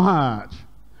from your heart.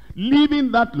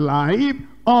 Living that life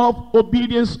of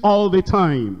obedience all the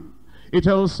time. It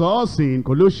tells us in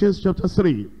Colossians chapter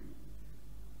 3.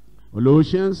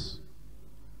 Colossians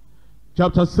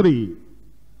chapter 3.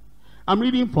 I'm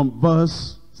reading from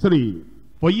verse 3.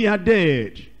 For ye are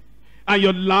dead, and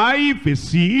your life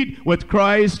is hid with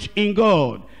Christ in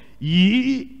God.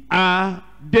 Ye are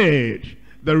dead.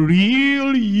 The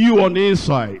real you on the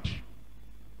inside.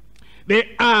 The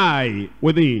I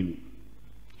within.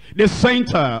 The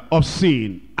center of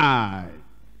sin, I.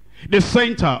 The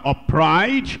center of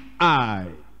pride, I.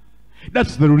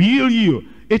 That's the real you.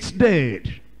 It's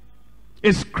dead.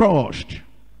 It's crushed.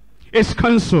 It's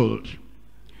cancelled.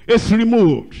 It's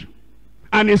removed.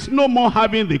 And it's no more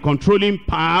having the controlling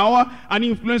power and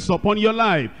influence upon your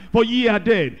life. For ye are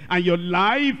dead, and your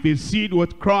life is hid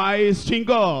with Christ in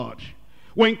God.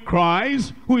 When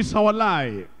Christ, who is our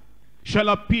life, shall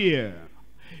appear,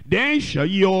 then shall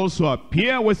ye also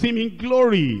appear with him in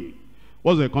glory.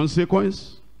 What's the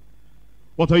consequence?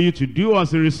 What are you to do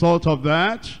as a result of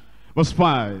that? Verse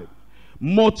 5.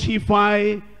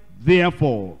 Mortify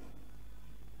therefore.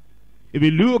 If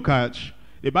you look at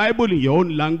the Bible in your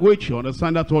own language, you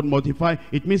understand that word mortify.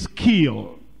 It means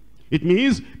kill. It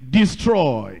means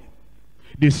destroy.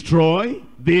 Destroy,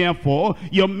 therefore,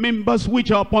 your members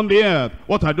which are upon the earth.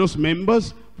 What are those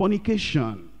members?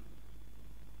 Fornication,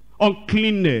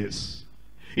 uncleanness,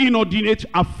 inordinate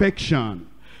affection.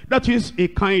 That is a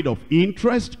kind of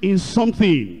interest in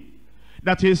something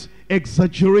that is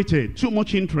exaggerated. Too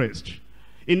much interest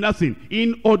in nothing.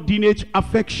 Inordinate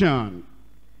affection.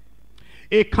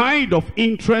 A kind of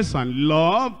interest and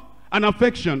love and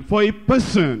affection for a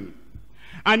person.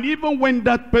 And even when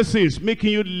that person is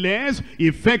making you less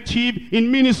effective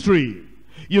in ministry,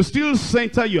 you still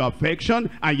center your affection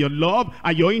and your love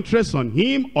and your interest on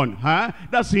him, on her.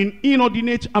 That's in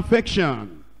inordinate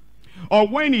affection. Or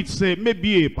when it's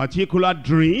maybe a particular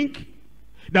drink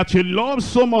that you love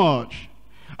so much,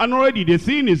 and already the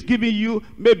thing is giving you,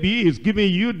 maybe it's giving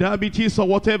you diabetes or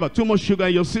whatever, too much sugar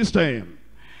in your system.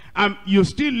 And you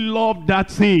still love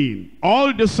that thing,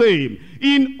 all the same,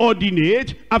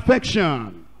 inordinate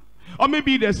affection. Or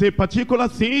maybe there's a particular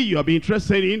thing you have been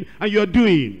interested in and you're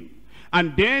doing.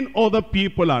 And then other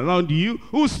people around you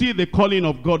who see the calling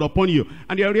of God upon you,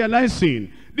 and they're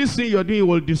realizing this thing you're doing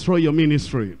will destroy your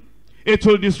ministry. It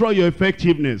will destroy your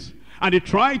effectiveness. And they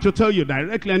try to tell you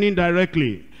directly and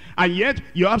indirectly. And yet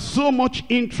you have so much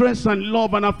interest and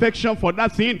love and affection for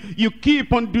that thing, you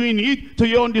keep on doing it to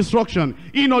your own destruction.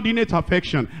 Inordinate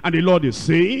affection. And the Lord is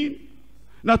saying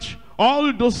that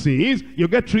all those things, you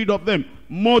get rid of them,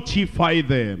 mortify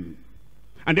them.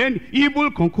 And then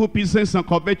evil concupiscence and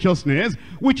covetousness,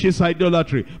 which is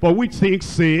idolatry, for which things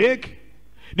sake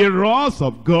the wrath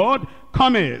of God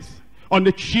cometh on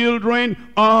the children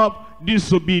of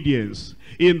disobedience,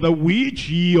 in the which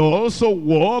ye also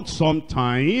walked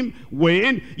sometime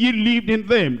when ye lived in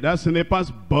them. That's in the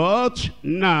past. But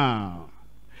now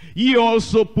ye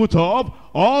also put off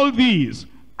all these: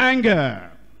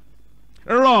 anger,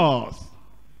 wrath,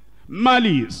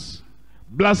 malice,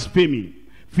 blasphemy,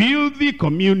 filthy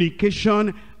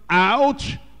communication out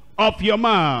of your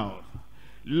mouth.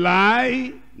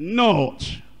 Lie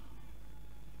not.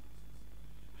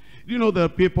 You know, there are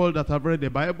people that have read the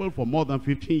Bible for more than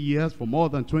 15 years, for more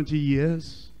than 20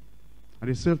 years, and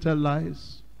they still tell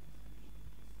lies.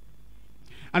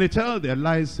 And they tell their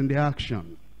lies in their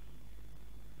action.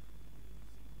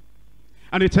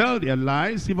 And they tell their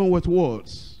lies even with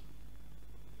words.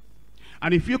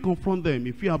 And if you confront them,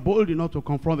 if you are bold enough to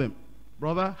confront them,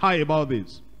 brother, how about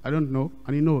this? I don't know,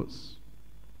 and he knows.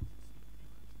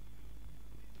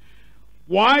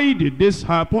 Why did this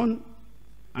happen?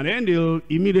 And then they'll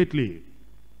immediately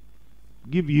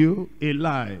give you a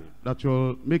lie that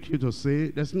will make you to say,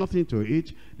 there's nothing to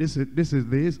it, this is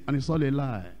this, and it's all a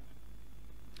lie.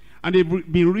 And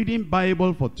they've been reading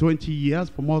Bible for 20 years,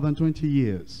 for more than 20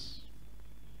 years.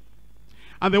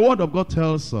 And the Word of God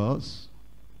tells us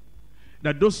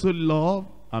that those who love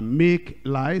and make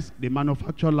lies, they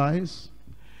manufacture lies,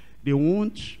 they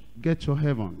won't get to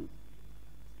heaven.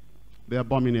 They're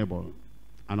abominable,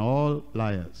 and all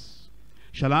liars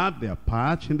shall have their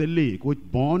part in the lake, which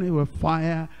burn with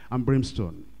fire and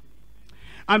brimstone.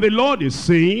 And the Lord is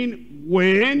saying,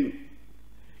 when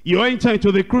you enter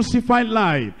into the crucified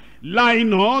life, lie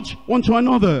not one to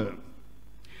another,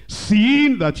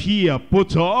 seeing that ye are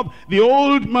put off the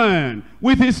old man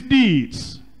with his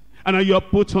deeds, and you are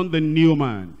put on the new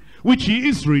man, which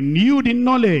is renewed in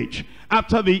knowledge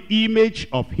after the image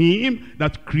of him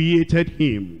that created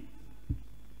him.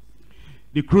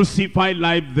 The crucified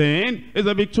life then is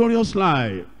a victorious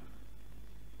life.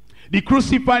 The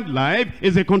crucified life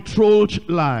is a controlled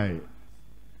life.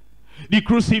 The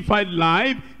crucified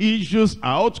life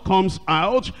comes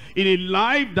out in a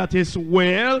life that is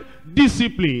well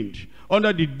disciplined,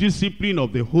 under the discipline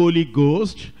of the Holy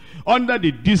Ghost, under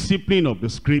the discipline of the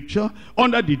Scripture,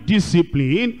 under the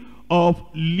discipline of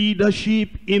leadership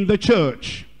in the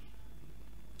church.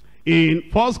 In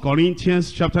 1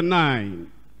 Corinthians chapter 9,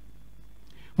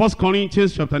 1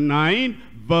 Corinthians chapter 9,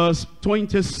 verse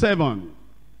 27.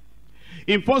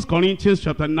 In 1 Corinthians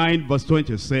chapter 9, verse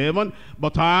 27,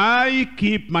 but I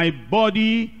keep my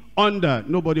body under.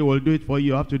 Nobody will do it for you.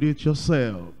 You have to do it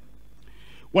yourself.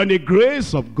 When the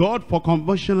grace of God for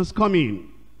conversion is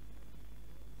coming,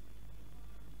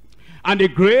 and the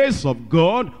grace of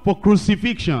God for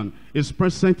crucifixion is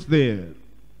present there,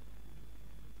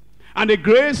 and the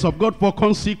grace of God for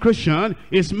consecration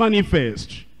is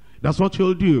manifest, that's what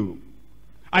you'll do.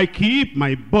 I keep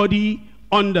my body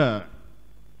under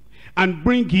and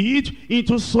bring it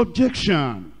into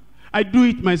subjection. I do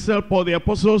it myself, Paul the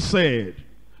apostle said.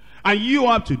 And you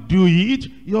have to do it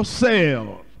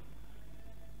yourself.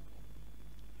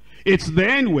 It's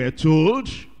then we're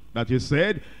told that he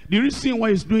said, the reason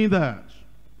why he's doing that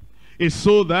is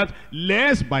so that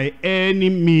lest by any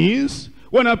means,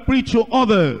 when I preach to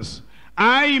others,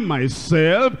 I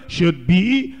myself should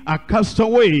be a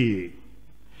castaway.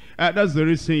 That's the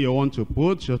reason you want to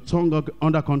put your tongue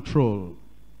under control,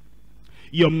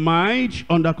 your mind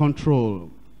under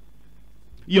control,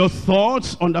 your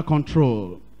thoughts under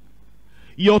control,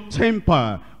 your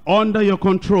temper under your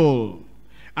control.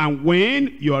 And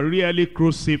when you are really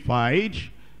crucified,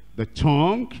 the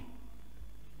tongue,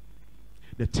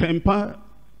 the temper,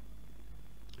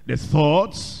 the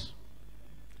thoughts,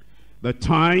 the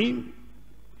time,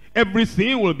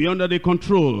 Everything will be under the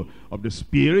control of the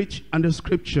Spirit and the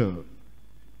Scripture.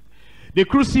 The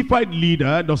crucified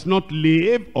leader does not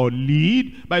live or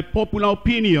lead by popular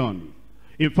opinion.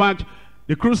 In fact,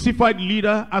 the crucified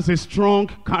leader has a strong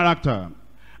character,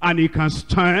 and he can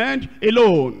stand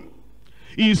alone.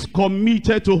 He is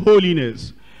committed to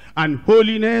holiness, and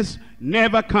holiness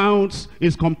never counts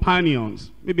his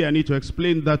companions. Maybe I need to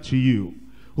explain that to you.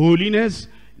 Holiness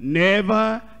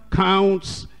never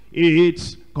counts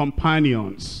its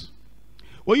companions.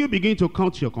 When you begin to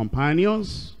count your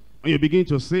companions, when you begin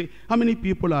to say, how many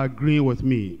people are agreeing with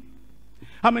me?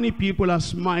 How many people are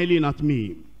smiling at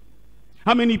me?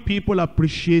 How many people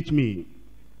appreciate me?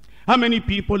 How many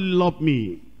people love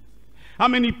me? How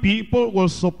many people will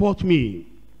support me?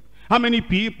 How many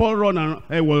people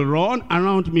will run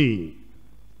around me?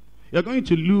 You're going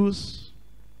to lose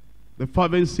the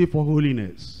fervency for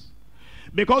holiness.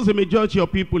 Because the majority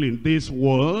of people in this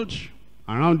world,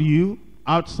 around you,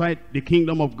 outside the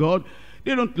kingdom of God,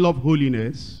 they don't love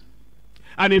holiness.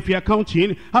 And if you're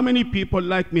counting how many people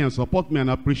like me and support me and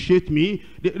appreciate me,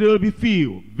 there will be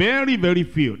few, very, very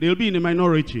few. They'll be in a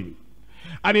minority.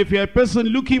 And if you're a person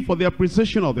looking for the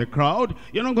appreciation of the crowd,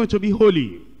 you're not going to be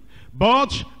holy.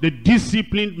 But the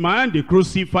disciplined man, the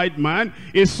crucified man,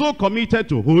 is so committed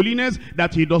to holiness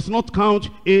that he does not count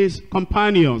his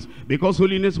companions, because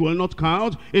holiness will not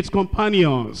count its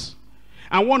companions.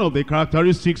 And one of the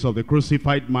characteristics of the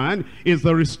crucified man is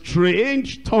the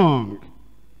restrained tongue.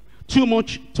 Too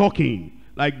much talking,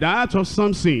 like that of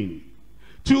Samson.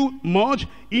 Too much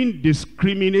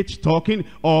indiscriminate talking,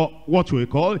 or what we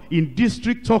call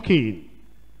indistinct talking,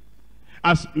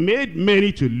 has made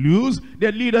many to lose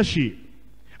their leadership.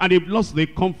 And they've lost the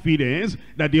confidence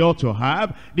that they ought to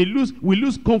have. We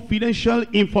lose confidential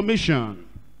information.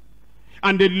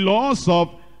 And the loss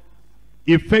of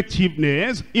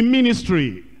effectiveness in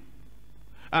ministry.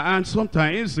 And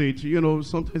sometimes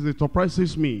it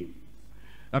surprises me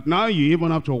that now you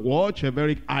even have to watch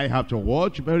I have to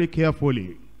watch very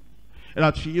carefully.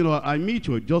 That I meet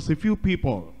with just a few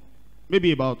people,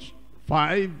 maybe about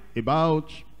 5, about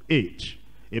 8,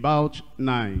 about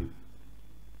 9.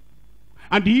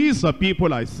 And these are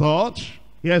people I thought,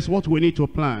 here's what we need to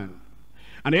plan.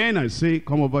 And then I say,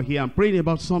 come over here, I'm praying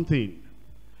about something.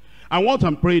 And what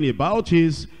I'm praying about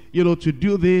is, to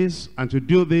do this, and to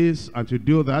do this, and to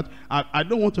do that. I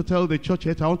don't want to tell the church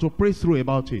yet, I want to pray through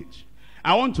about it.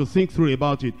 I want to think through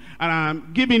about it. And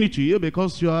I'm giving it to you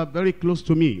because you are very close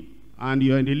to me, and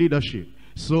you're in the leadership.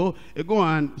 So go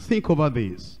and think over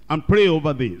this and pray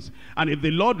over this. And if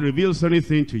the Lord reveals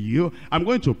anything to you, I'm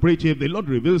going to pray to you. If the Lord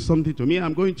reveals something to me,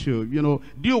 I'm going to,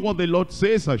 do what the Lord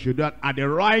says I should do. At the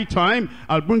right time,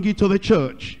 I'll bring it to the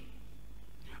church.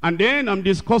 And then I'm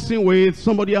discussing with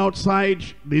somebody outside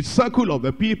the circle of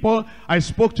the people I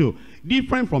spoke to.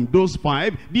 Different from those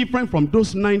 5, different from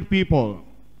those 9 people.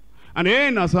 And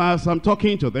then as I'm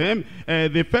talking to them,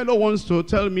 the fellow wants to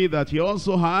tell me that he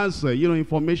also has,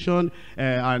 information,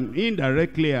 and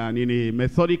indirectly and in a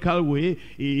methodical way,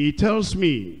 he tells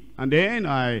me. And then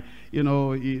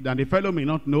and the fellow may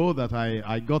not know that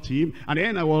I got him. And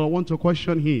then I will want to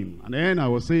question him. And then I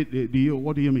will say,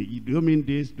 what do you mean? Do you mean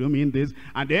this? Do you mean this?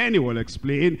 And then he will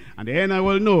explain. And then I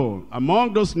will know.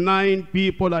 Among those 9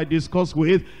 people I discussed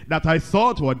with that I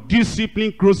thought were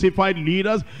disciplined, crucified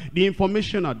leaders, the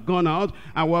information had gone out.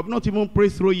 And we have not even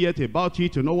prayed through yet about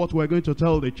it to know what we're going to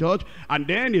tell the church. And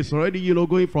then it's already,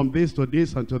 going from this to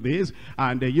this and to this.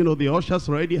 And, the ushers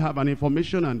already have an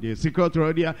information, and the secretary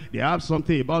already they have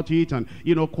something about it, and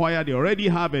choir, they already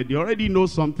have it, they already know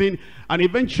something, and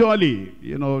eventually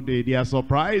they are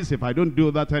surprised if I don't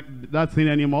do that thing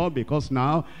anymore, because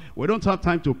now we don't have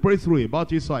time to pray through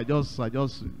about it. So I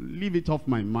just leave it off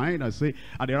my mind. I say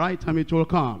at the right time it will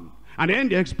come. And then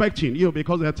they're expecting,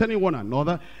 because they're telling one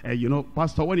another,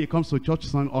 Pastor, when he comes to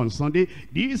church on Sunday,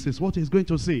 this is what he's going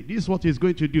to say. This is what he's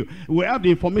going to do. We have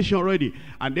the information already.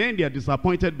 And then they're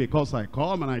disappointed because I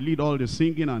come and I lead all the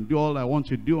singing and do all I want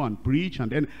to do and preach.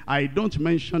 And then I don't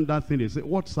mention that thing. They say,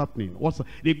 what's happening?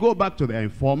 They go back to their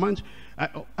informant.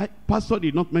 Pastor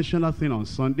did not mention that thing on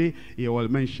Sunday. He will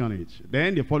mention it.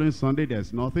 Then the following Sunday,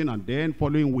 there's nothing. And then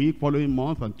following week, following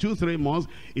month, and 2-3 months,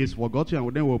 it's forgotten.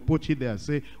 And then we'll put it there and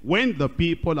say, when the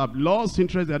people have lost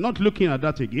interest, they're not looking at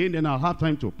that again, then I'll have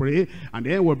time to pray. And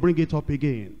then we'll bring it up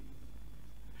again.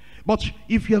 But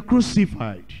if you're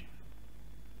crucified,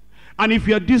 and if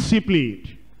you're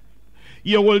disciplined,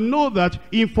 you will know that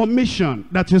information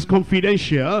that is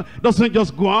confidential doesn't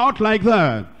just go out like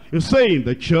that. You say in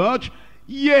the church,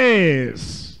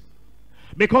 yes.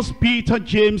 Because Peter,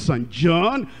 James, and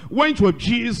John went with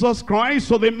Jesus Christ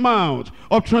to the Mount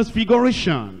of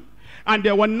Transfiguration. And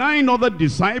there were 9 other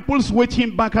disciples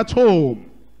waiting back at home.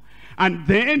 And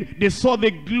then they saw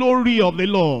the glory of the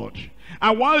Lord.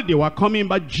 And while they were coming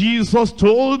back, Jesus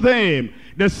told them,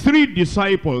 the 3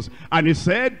 disciples, and he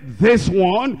said, this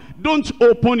one, don't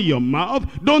open your mouth,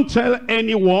 don't tell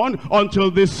anyone until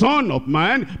the Son of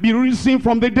Man be risen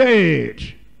from the dead.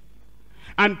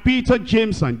 And Peter,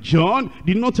 James, and John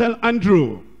did not tell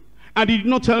Andrew, and they did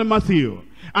not tell Matthew,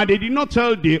 and they did not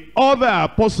tell the other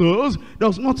apostles. There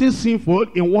was nothing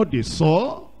sinful in what they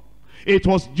saw. It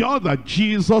was just that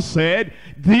Jesus said,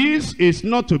 this is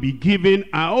not to be given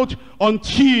out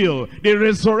until the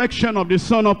resurrection of the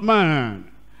Son of Man.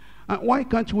 And why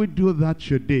can't we do that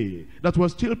today? That we're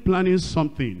still planning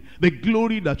something. The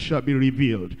glory that shall be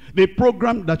revealed. The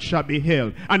program that shall be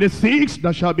held. And the things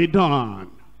that shall be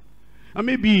done. And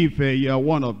maybe if you are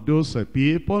one of those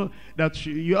people that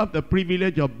you have the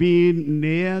privilege of being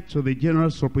near to the general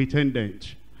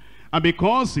superintendent. And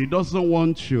because he doesn't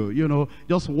want you,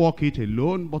 just walk it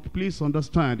alone. But please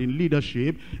understand, in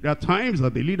leadership, there are times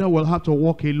that the leader will have to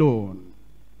walk alone.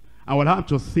 And will have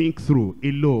to think through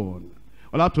alone.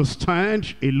 Will have to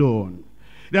stand alone.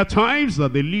 There are times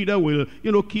that the leader will,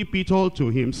 keep it all to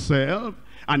himself.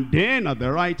 And then at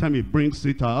the right time he brings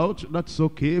it out. That's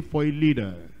okay for a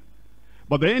leader.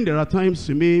 But then there are times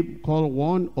he may call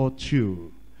 1 or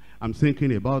 2. I'm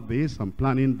thinking about this, I'm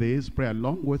planning this, pray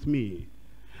along with me.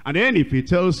 And then if he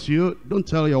tells you, don't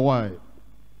tell your wife.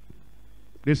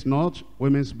 This is not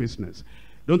women's business.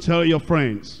 Don't tell your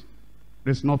friends.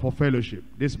 This is not for fellowship.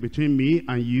 This is between me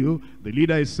and you. The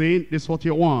leader is saying, this is what he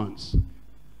wants.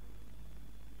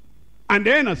 And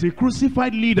then as a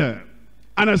crucified leader,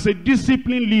 and as a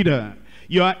disciplined leader,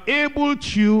 you are able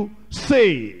to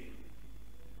say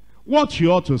what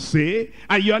you ought to say,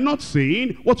 and you are not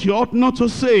saying what you ought not to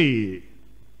say.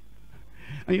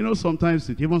 And sometimes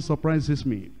it even surprises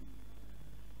me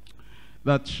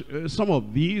that some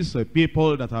of these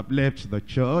people that have left the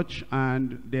church,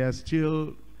 and they are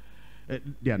still,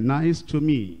 they are nice to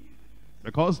me.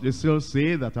 Because they still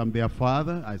say that I'm their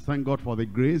father. I thank God for the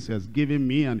grace he has given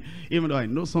me. And even though I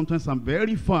know sometimes I'm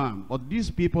very firm, but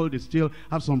these people, they still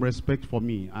have some respect for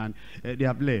me. And they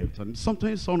have left. And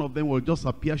sometimes some of them will just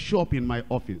show up in my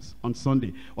office on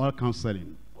Sunday while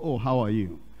counseling. Oh, how are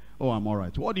you? Oh, I'm all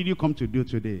right. What did you come to do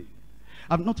today?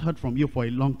 I've not heard from you for a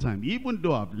long time. Even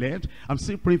though I've left, I'm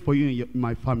still praying for you in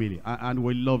my family. And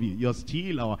we love you. You're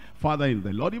still our father in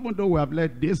the Lord. Even though we have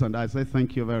left this, and I say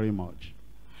thank you very much.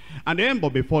 And then,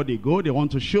 but before they go, they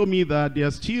want to show me that they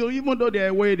are still, even though they are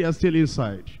away, they are still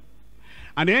inside.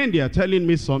 And then they are telling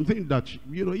me something that,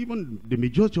 even the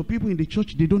majority of people in the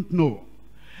church, they don't know.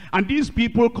 And these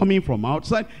people coming from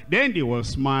outside, then they will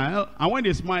smile. And when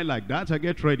they smile like that, I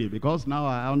get ready, because now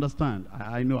I understand.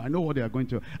 I know what they are going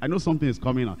to, I know something is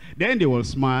coming on. Then they will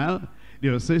smile. They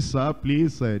will say, sir,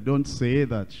 please don't say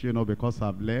that, because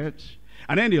I've left.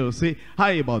 And then they will say,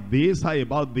 hi about this, hi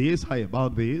about this, hi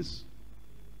about this.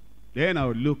 Then I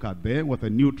will look at them with a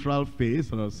neutral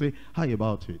face and I'll say, hi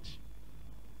about it.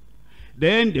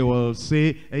 Then they will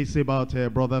say, it's about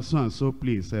brother so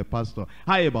please, pastor,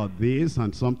 hi about this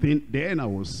and something. Then I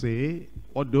will say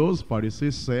what those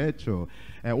Pharisees said to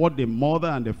what the mother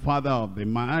and the father of the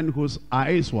man whose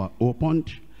eyes were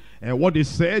opened, what they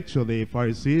said to the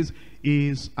Pharisees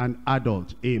is an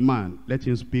adult, a man. Let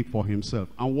him speak for himself.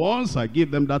 And once I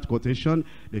give them that quotation,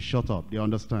 they shut up, they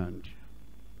understand.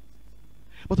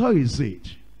 But how is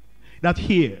it that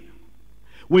here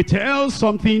we tell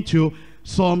something to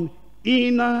some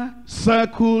inner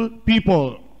circle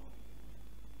people,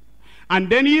 and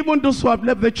then even those who have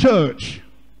left the church,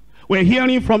 we're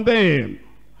hearing from them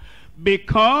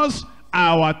because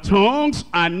our tongues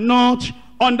are not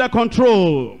under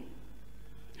control?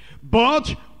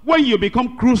 But when you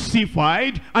become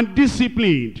crucified and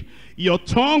disciplined, your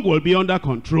tongue will be under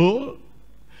control,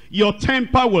 your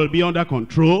temper will be under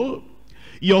control,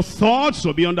 your thoughts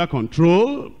will be under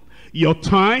control. Your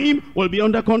time will be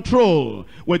under control.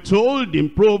 We're told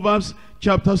in Proverbs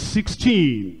chapter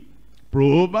 16.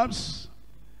 Proverbs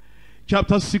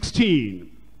chapter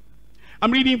 16.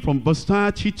 I'm reading from verse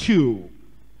 32.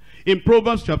 In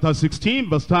Proverbs chapter 16,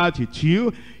 verse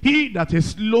 32, he that is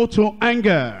slow to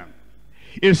anger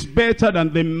is better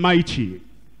than the mighty,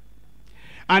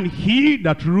 and he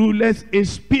that ruleth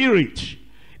his spirit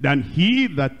than he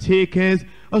that taketh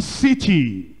a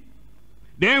city.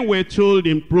 Then we're told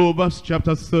in Proverbs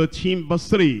chapter 13 verse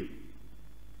 3.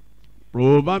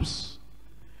 Proverbs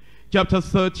chapter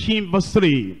 13 verse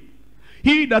 3.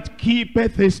 He that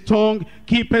keepeth his tongue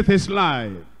keepeth his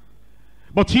life,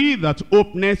 but he that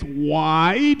openeth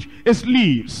wide his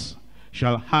lips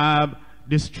shall have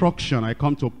destruction. I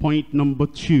come to point number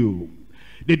 2.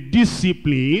 The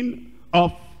discipline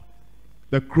of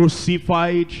the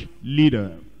crucified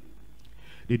leader.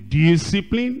 The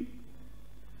discipline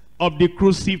of the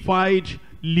crucified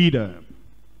leader.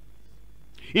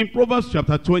 In Proverbs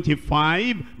chapter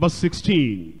 25, verse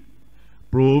 16.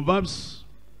 Proverbs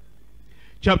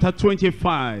chapter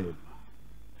 25,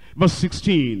 verse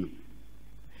 16.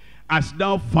 Hast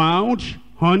thou found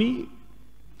honey?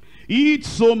 Eat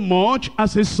so much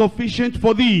as is sufficient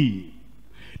for thee,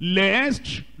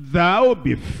 lest thou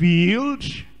be filled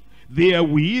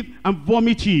therewith and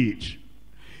vomit it.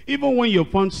 Even when you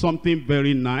found something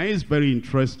very nice, very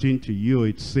interesting to you,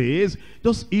 it says,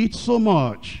 just eat so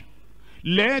much.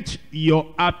 Let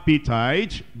your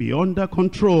appetite be under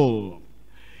control.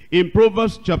 In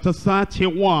Proverbs chapter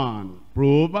 31,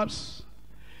 Proverbs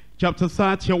chapter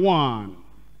 31,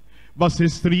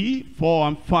 verses 3, 4,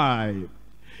 and 5.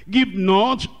 Give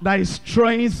not thy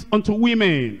strength unto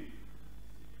women,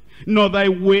 nor thy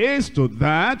ways to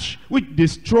that which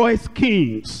destroyeth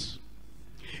kings.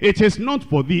 It is not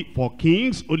for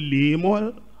kings olive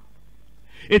oil.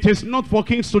 It is not for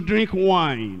kings to drink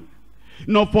wine,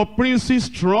 nor for princes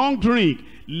strong drink,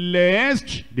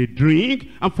 lest they drink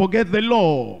and forget the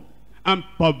law, and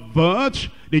pervert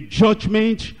the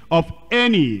judgment of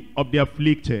any of the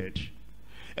afflicted.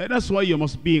 And that's why you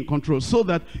must be in control, so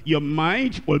that your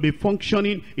mind will be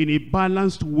functioning in a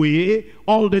balanced way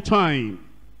all the time,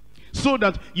 so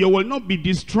that you will not be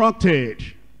distracted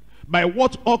by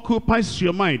what occupies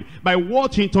your mind, by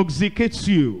what intoxicates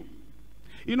you.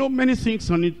 You know, many things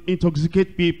can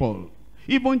intoxicate people.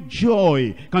 Even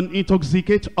joy can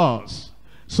intoxicate us.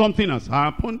 Something has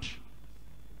happened,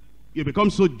 you become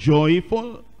so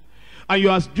joyful, and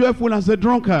you're as joyful as a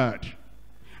drunkard.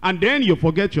 And then you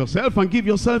forget yourself and give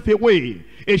yourself away.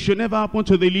 It should never happen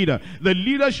to the leader. The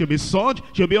leader should be such,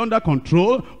 should be under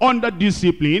control, under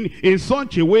discipline, in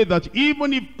such a way that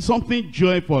even if something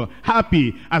joyful,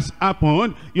 happy has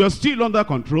happened, you're still under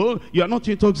control, you're not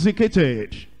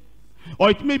intoxicated.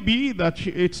 Or it may be that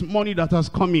it's money that has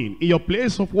come in your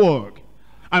place of work.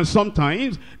 And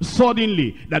sometimes,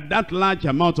 suddenly, that large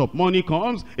amount of money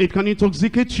comes, it can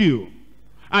intoxicate you.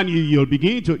 And you'll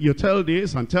begin to, you tell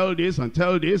this and tell this and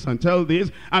tell this and tell this,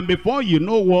 and before you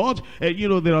know what, you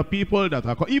know, there are people that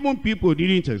are, even people who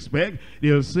didn't expect,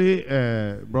 they'll say,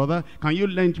 brother, can you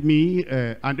lend me,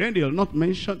 and then they'll not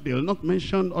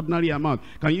mention ordinary amount.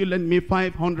 Can you lend me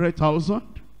 500,000?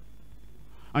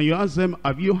 And you ask them,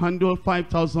 have you handled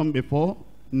 5,000 before?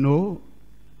 No.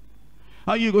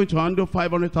 How are you going to handle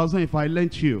 500,000 if I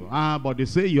lent you? But they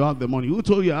say you have the money. Who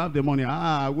told you I have the money?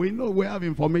 We know, we have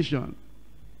information.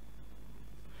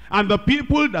 And the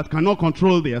people that cannot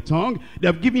control their tongue, they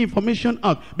have given information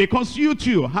out. Because you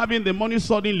too, having the money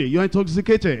suddenly, you're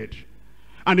intoxicated.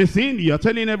 And the thing, you're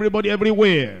telling everybody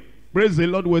everywhere. Praise the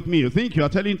Lord with me. You think you are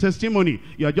telling testimony.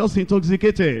 You are just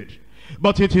intoxicated.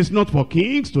 But it is not for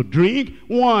kings to drink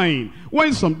wine.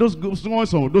 When some of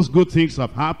those good things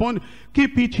have happened,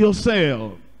 keep it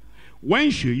yourself. When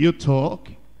should you talk?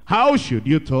 How should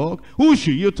you talk? Who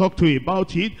should you talk to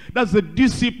about it? That's the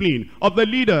discipline of the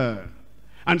leader.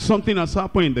 And something has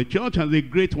happened in the church, and a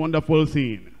great wonderful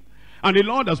thing. And the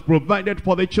Lord has provided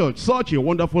for the church such a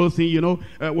wonderful thing. You know,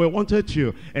 we wanted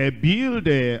to build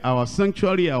our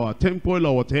sanctuary, our temple,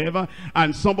 or whatever,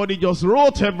 and somebody just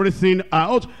wrote everything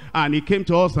out, and he came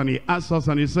to us and he asked us,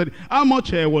 and he said, how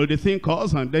much will the thing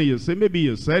cost? And then you say, maybe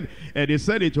you said, they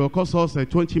said it will cost us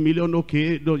 20 million.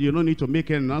 Okay, you don't need to make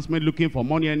an announcement looking for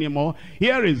money anymore.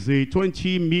 Here is a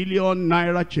 20 million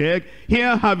naira check.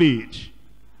 Here, have it.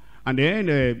 And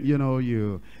then, you know,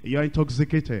 you're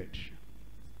intoxicated.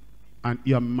 And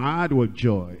you're mad with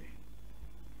joy.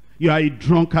 You are a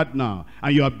drunkard now.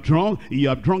 And you have drunk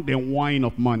the wine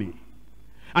of money.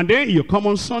 And then you come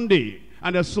on Sunday.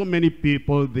 And there's so many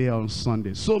people there on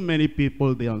Sunday. So many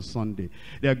people there on Sunday.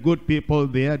 There are good people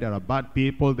there. There are bad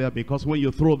people there. Because when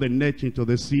you throw the net into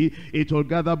the sea, it will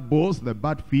gather both the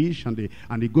bad fish and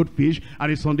the good fish.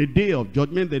 And it's on the day of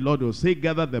judgment, the Lord will say,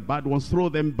 gather the bad ones, throw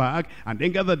them back, and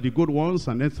then gather the good ones,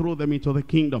 and then throw them into the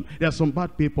kingdom. There are some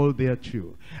bad people there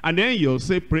too. And then you'll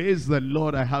say, praise the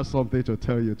Lord, I have something to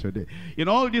tell you today. You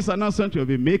know, all this announcement you'll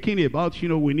be making about, you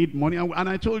know, we need money. And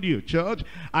I told you, church,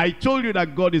 I told you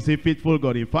that God is a faithful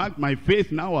God. In fact, my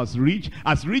faith now has reached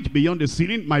beyond the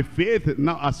ceiling. My faith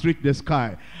now has reached the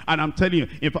sky. And I'm telling you,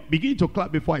 if I begin to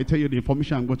clap before I tell you the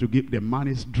information I'm going to give, the man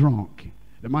is drunk.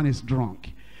 The man is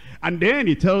drunk. And then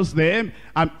he tells them,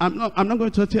 I'm not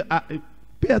going to tell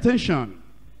pay attention.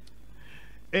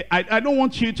 I don't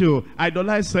want you to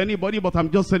idolize anybody, but I'm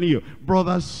just telling you,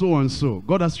 brother so-and-so,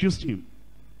 God has used him.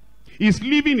 He's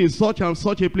living in such and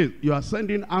such a place. You are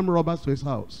sending armed robbers to his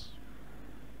house.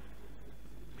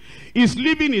 He's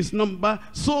leaving his number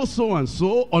so and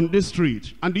so on the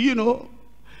street. And do you know,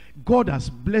 God has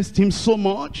blessed him so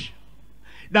much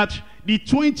that the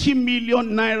 20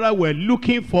 million naira we're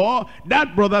looking for,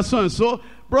 that brother so and so,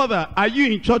 brother, are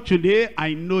you in church today?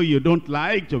 I know you don't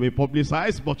like to be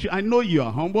publicized, but I know you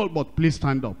are humble, but please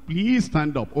stand up. Please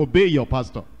stand up. Obey your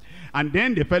pastor. And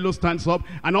then the fellow stands up,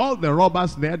 and all the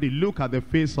robbers there, they look at the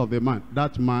face of the man.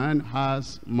 That man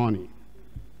has money.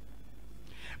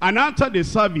 And after the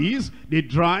service, they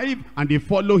drive and they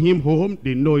follow him home.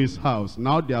 They know his house.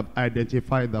 Now they have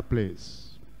identified the place.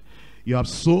 You have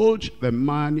sold the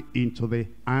man into the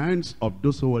hands of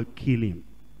those who will kill him,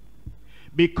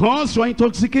 because you are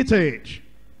intoxicated.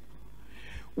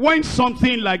 When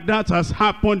something like that has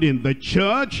happened in the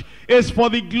church, it's for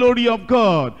the glory of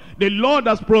God. The Lord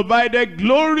has provided,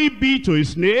 glory be to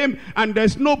his name, and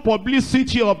there's no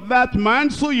publicity of that man,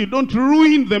 so you don't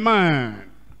ruin the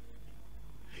man.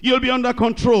 You'll be under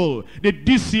control. The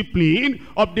discipline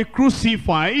of the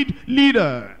crucified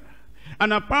leader.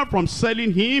 And apart from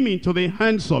selling him into the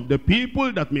hands of the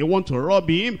people that may want to rob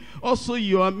him, also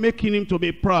you are making him to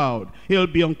be proud. He'll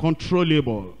be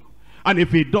uncontrollable. And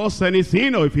if he does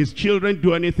anything, or if his children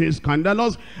do anything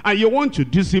scandalous, and you want to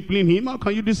discipline him, how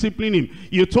can you discipline him?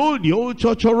 You told the whole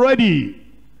church already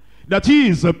that he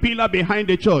is a pillar behind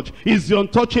the church. He's the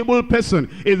untouchable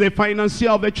person. He's the financier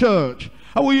of the church.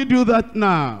 How will you do that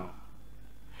now?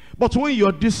 But when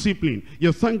you're disciplined,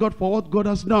 you thank God for what God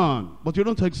has done, but you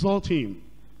don't exalt him.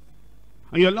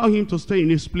 And you allow him to stay in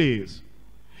his place.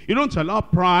 You don't allow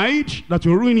pride that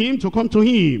will ruin him to come to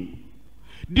him.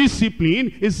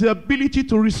 Discipline is the ability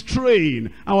to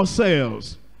restrain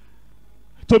ourselves,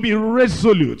 to be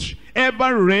resolute,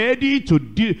 ever ready to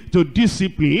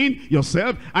discipline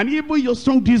yourself and even your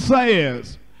strong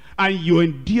desires. And you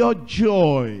endure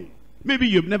joy. Maybe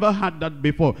you've never had that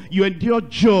before. You endure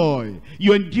joy.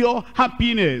 You endure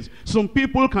happiness. Some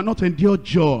people cannot endure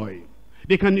joy.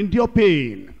 They can endure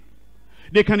pain.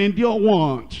 They can endure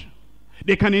want.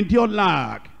 They can endure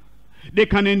lack. They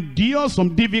can endure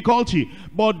some difficulty,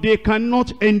 but they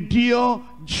cannot endure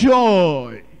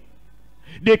joy.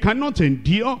 They cannot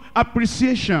endure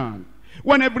appreciation.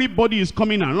 When everybody is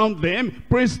coming around them,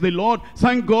 praise the Lord,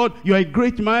 thank God, you're a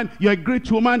great man, you're a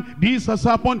great woman, this has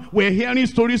happened, we're hearing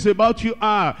stories about you.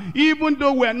 Even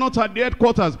though we're not at the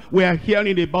headquarters, we're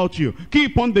hearing about you.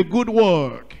 Keep on the good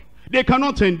work. They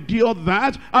cannot endure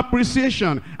that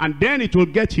appreciation. And then it will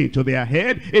get into their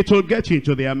head, it will get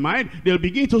into their mind, they'll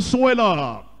begin to swell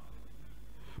up.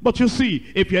 But you see,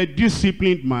 if you're a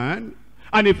disciplined man,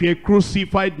 and if you're a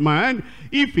crucified man,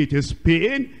 if it is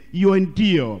pain, you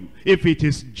endure. If it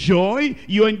is joy,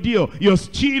 you endure. You're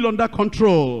still under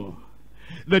control.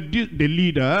 The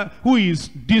leader who is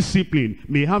disciplined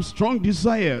may have strong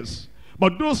desires,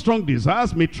 but those strong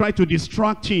desires may try to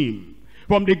distract him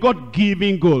from the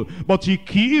God-given goal. But he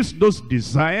keeps those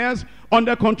desires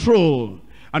under control.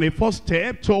 And a first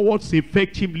step towards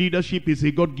effective leadership is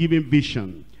a God-given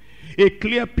vision. A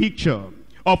clear picture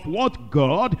of what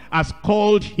God has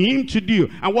called him to do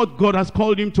and what God has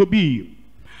called him to be.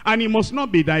 And he must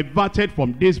not be diverted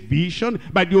from this vision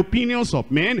by the opinions of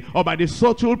men or by the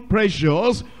subtle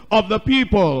pressures of the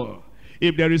people.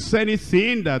 If there is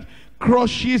anything that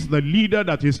crushes the leader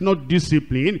that is not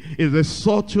disciplined, is the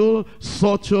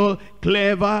subtle,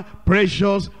 clever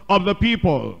pressures of the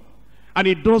people. And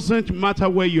it doesn't matter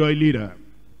where you are a leader.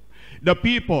 The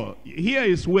people, here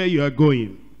is where you are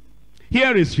going.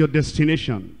 Here is your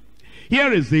destination.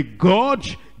 Here is the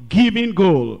God-given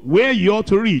goal where you ought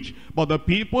to reach. But the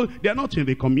people, they are not in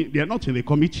the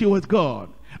committee with God.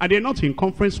 And they're not in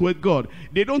conference with God.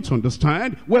 They don't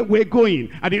understand where we're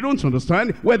going. And they don't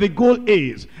understand where the goal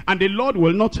is. And the Lord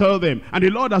will not tell them. And the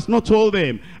Lord has not told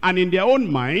them. And in their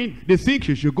own mind, they think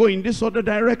you should go in this other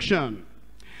direction.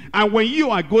 And when you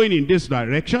are going in this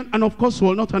direction, and of course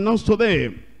will not announce to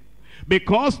them.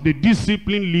 Because the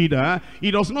disciplined leader,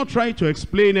 he does not try to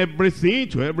explain everything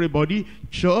to everybody.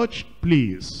 Church,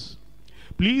 please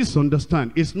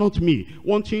understand, it's not me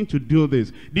wanting to do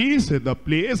this. This is the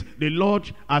place the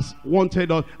Lord has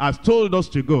wanted us, has told us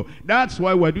to go. That's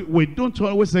why we don't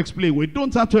always explain. We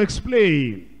don't have to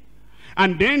explain.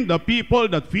 And then the people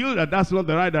that feel that that's not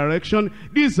the right direction,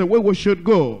 this is the way we should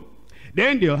go.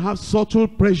 Then they'll have subtle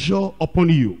pressure upon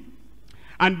you.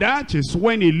 And that is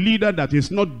when a leader that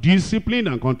is not disciplined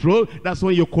and controlled, that's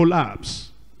when you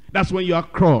collapse. That's when you are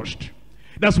crushed.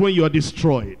 That's when you are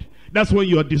destroyed. That's when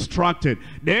you are distracted.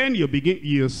 Then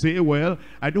you say, well,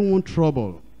 I don't want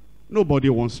trouble.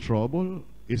 Nobody wants trouble.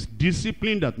 It's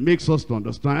discipline that makes us to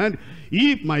understand,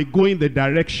 if my going the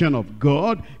direction of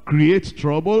God creates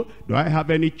trouble, do I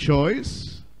have any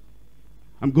choice?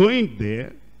 I'm going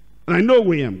there. And I know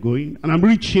where I'm going, and I'm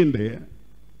reaching there.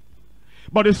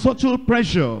 But the subtle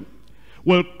pressure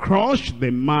will crush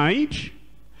the mind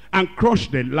and crush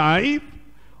the life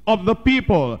of the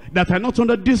people that are not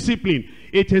under discipline.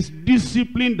 It is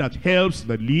discipline that helps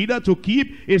the leader to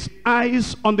keep his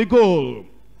eyes on the goal.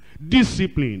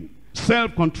 Discipline,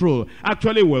 self-control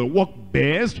actually will work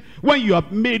best when you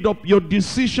have made up your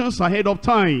decisions ahead of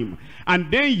time,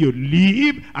 and then you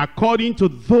live according to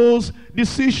those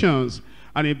decisions.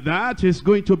 And if that is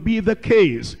going to be the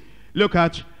case, look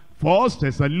at 1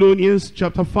 Thessalonians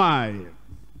chapter 5.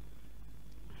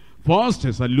 1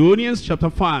 Thessalonians chapter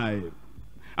 5.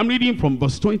 I'm reading from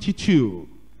verse 22.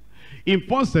 In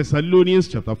 1 Thessalonians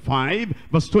chapter 5,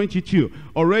 verse 22,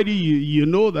 already you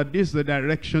know that this is the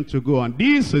direction to go, and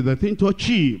this is the thing to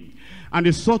achieve. And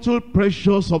the subtle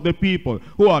pressures of the people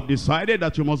who have decided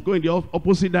that you must go in the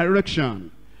opposite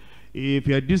direction. If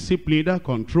you're a disciplined leader,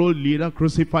 controlled leader,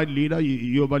 crucified leader,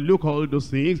 you overlook all those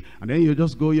things, and then you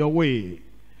just go your way.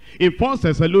 In 1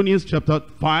 Thessalonians chapter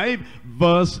 5,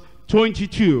 verse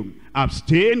 22,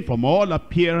 abstain from all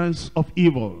appearance of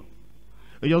evil.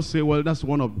 You just say, well, that's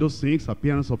one of those things,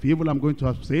 appearance of evil, I'm going to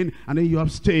abstain, and then you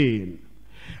abstain.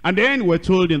 And then we're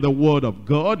told in the word of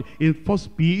God in 1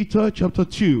 Peter chapter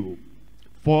 2.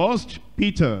 1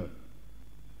 Peter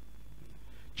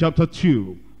chapter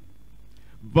 2,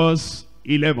 verse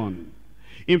 11.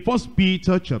 In 1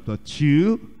 Peter chapter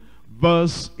 2,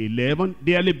 verse 11,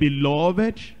 dearly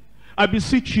beloved, I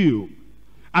beseech you,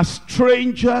 as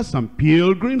strangers and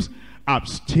pilgrims,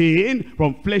 abstain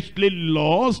from fleshly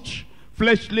lusts,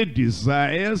 fleshly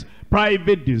desires,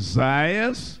 private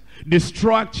desires,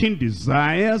 distracting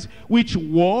desires, which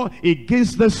war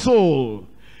against the soul.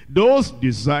 Those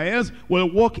desires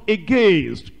will work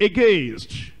against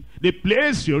the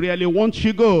place you really want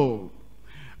to go.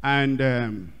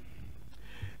 And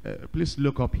please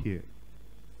look up here.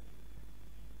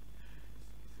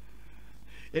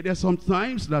 There are some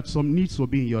times that some needs will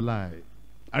be in your life.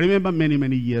 I remember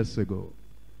many years ago,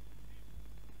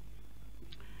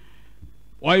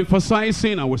 while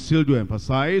emphasizing, I will still do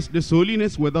emphasize, this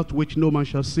holiness without which no man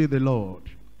shall see the Lord.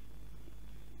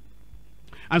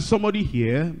 And somebody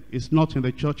here is not in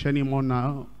the church anymore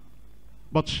now,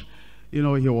 but you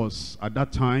know, he was at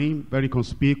that time very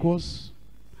conspicuous,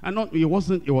 and he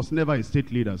was never a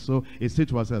state leader, so a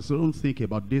state was there, so don't think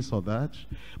about this or that.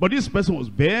 But this person was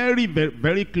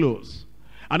very close,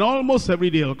 and almost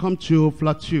every day he'll come to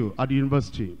flat 2 at the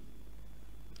university,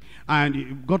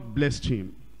 and God blessed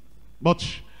him. But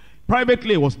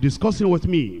privately he was discussing with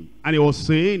me, and he was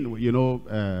saying, you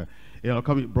know, he'll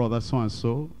come, brother so and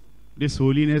so, this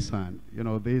holiness and, you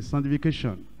know, this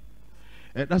sanctification,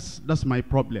 that's my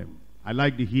problem. I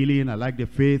like the healing, I like the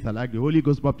faith, I like the Holy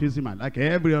Ghost baptism, I like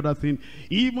every other thing.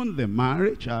 Even the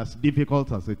marriage, as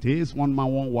difficult as it is, one man,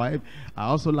 one wife, I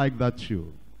also like that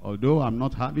too. Although I'm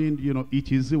not having, you know,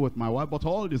 it easy with my wife, but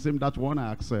all the same, that one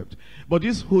I accept. But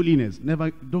this holiness,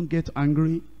 don't get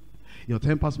angry. Your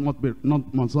tempers must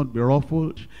not be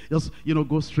ruffled. Just, you know,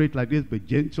 go straight like this, be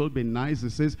gentle, be nice. It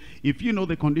says, if you know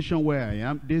the condition where I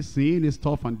am, this scene is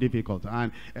tough and difficult.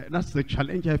 And that's the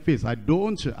challenge I face. I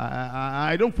don't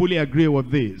fully agree with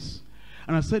this.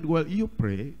 And I said, well, you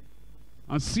pray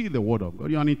and see the word of God.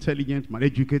 You're an intelligent man,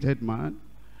 educated man.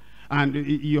 And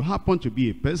you happen to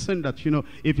be a person that, you know,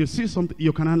 if you see something,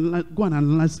 you can go and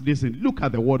analyze this and look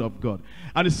at the word of God.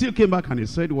 And he still came back and he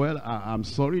said, well, I'm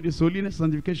sorry, this holiness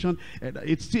sanctification,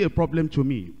 it's still a problem to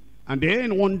me. And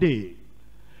then one day,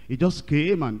 he just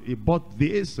came and he bought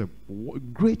this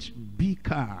great big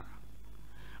car.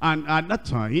 And at that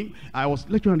time, I was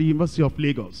lecturing at the University of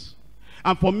Lagos.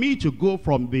 And for me to go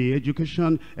from the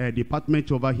education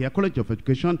department over here, College of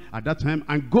Education at that time,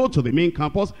 and go to the main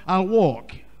campus, I'll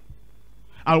walk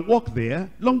there,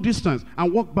 long distance,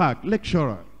 and walk back,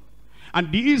 lecturer.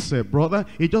 And this brother,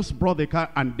 he just brought the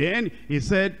car, and then he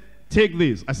said, take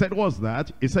this. I said, what's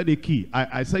that? He said, a key.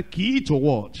 I said, key to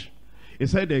what? He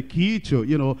said, the key to,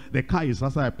 you know, the car is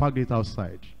outside. I parked it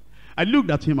outside. I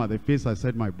looked at him at the face. I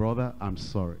said, my brother, I'm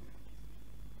sorry.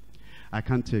 I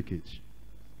can't take it.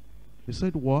 He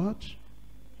said, what?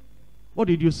 What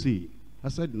did you see? I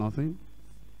said, nothing.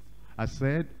 I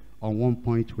said, on one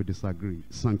point we disagree,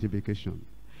 sanctification.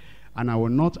 And I will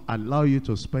not allow you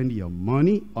to spend your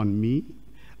money on me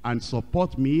and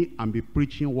support me and be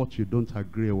preaching what you don't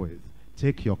agree with.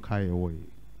 Take your car away.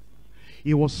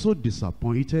 He was so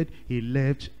disappointed, he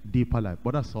left deeper life.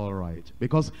 But that's all right.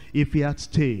 Because if he had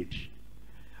stayed,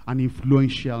 an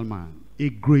influential man, a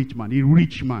great man, a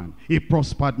rich man, a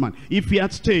prospered man, if he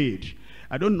had stayed,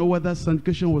 I don't know whether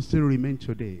sanctification will still remain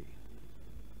today.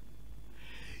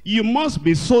 You must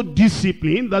be so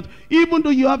disciplined that even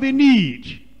though you have a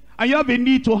need, and you have a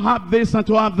need to have this and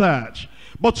to have that.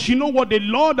 But you know what the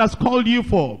Lord has called you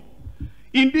for?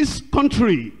 In this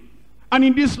country and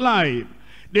in this life,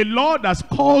 the Lord has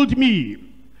called me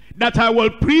that I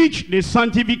will preach the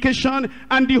sanctification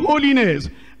and the holiness.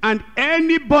 And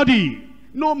anybody,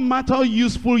 no matter how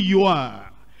useful you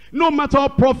are, no matter how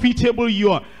profitable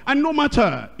you are, and no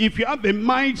matter if you have the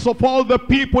minds of all the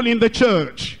people in the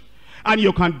church, and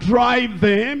you can drive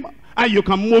them, and you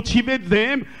can motivate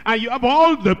them, and you have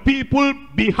all the people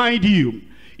behind you,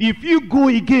 if you go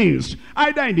against,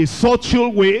 either in a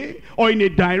subtle way or in a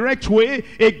direct way,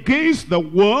 against the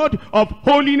word of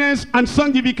holiness and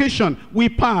sanctification, we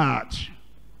part.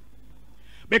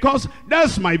 Because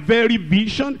that's my very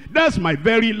vision, that's my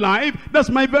very life, that's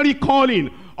my very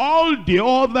calling. All the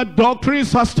other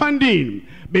doctrines are standing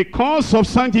because of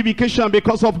sanctification,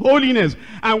 because of holiness.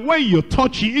 And when you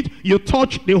touch it, you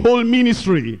touch the whole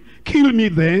ministry. Kill me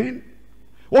then.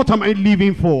 What am I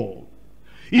living for?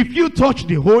 If you touch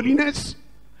the holiness,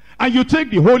 and you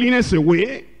take the holiness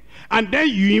away, and then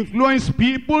you influence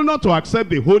people not to accept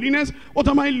the holiness, what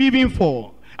am I living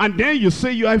for? And then you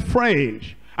say you are a friend,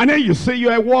 and then you say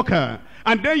you are a worker,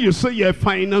 and then you say you're a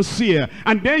financier,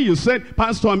 and then you said,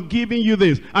 Pastor, I'm giving you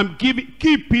this,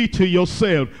 keep it to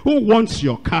yourself. Who wants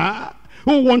your car?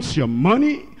 Who wants your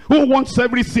money? Who wants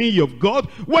everything you've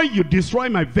got? When you destroy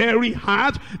my very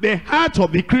heart, the heart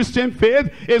of the Christian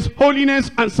faith is holiness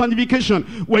and sanctification.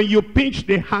 When you pinch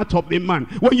the heart of the man,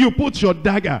 when you put your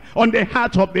dagger on the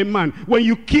heart of the man, when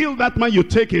you kill that man, you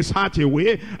take his heart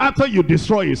away. After you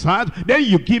destroy his heart, then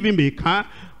you give him a car.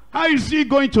 How is he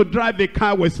going to drive a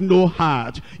car with no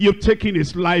heart? You've taken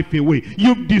his life away.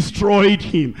 You've destroyed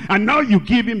him. And now you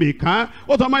give him a car.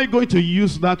 What am I going to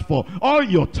use that for? All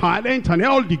your talent and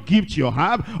all the gifts you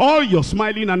have, all your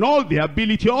smiling and all the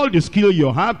ability, all the skill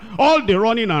you have, all the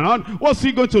running around, what's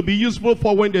he going to be useful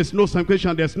for when there's no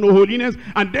sanctification, there's no holiness?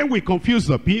 And then we confuse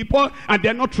the people and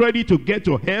they're not ready to get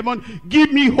to heaven.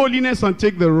 Give me holiness and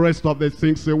take the rest of the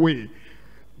things away.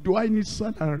 Do I need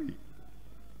salary?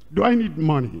 Do I need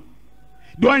money?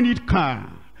 Do I need car?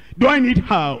 Do I need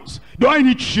house? Do I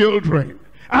need children?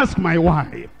 Ask my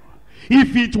wife.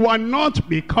 If it were not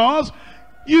because,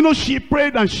 you know, she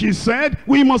prayed and she said,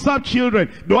 we must have children.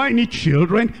 Do I need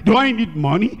children? Do I need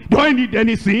money? Do I need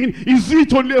anything? Is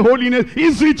it only holiness?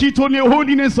 Is it only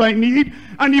holiness I need?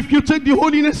 And if you take the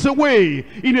holiness away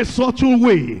in a subtle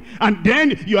way, and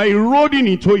then you are eroding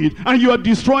into it, and you are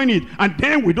destroying it, and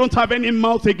then we don't have any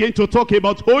mouth again to talk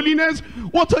about holiness,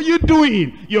 what are you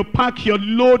doing? You pack your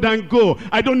load and go.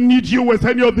 I don't need you with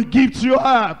any of the gifts you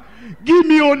have. Give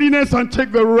me holiness and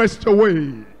take the rest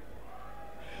away.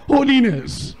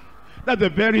 Holiness. That's the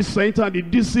very center. The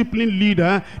disciplined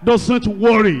leader doesn't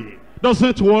worry.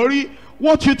 Doesn't worry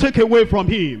what you take away from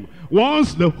him.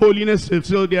 Once the holiness is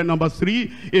still there, number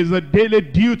 3 is the daily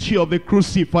duty of the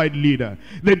crucified leader.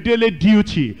 The daily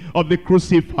duty of the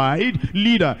crucified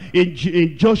leader. In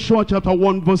Joshua chapter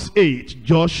 1 verse 8.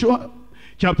 Joshua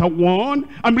chapter 1,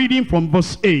 I'm reading from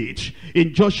verse 8.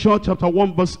 In Joshua chapter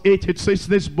 1 verse 8, it says,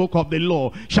 this book of the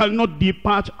law shall not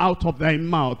depart out of thy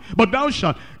mouth, but thou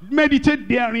shalt meditate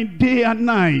therein day and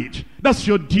night. That's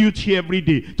your duty every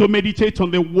day, to meditate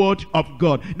on the word of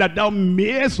God, that thou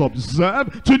mayest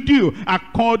observe to do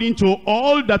according to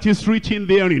all that is written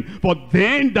therein. For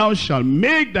then thou shalt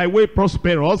make thy way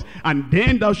prosperous, and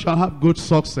then thou shalt have good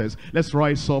success. Let's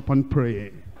rise up and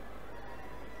pray.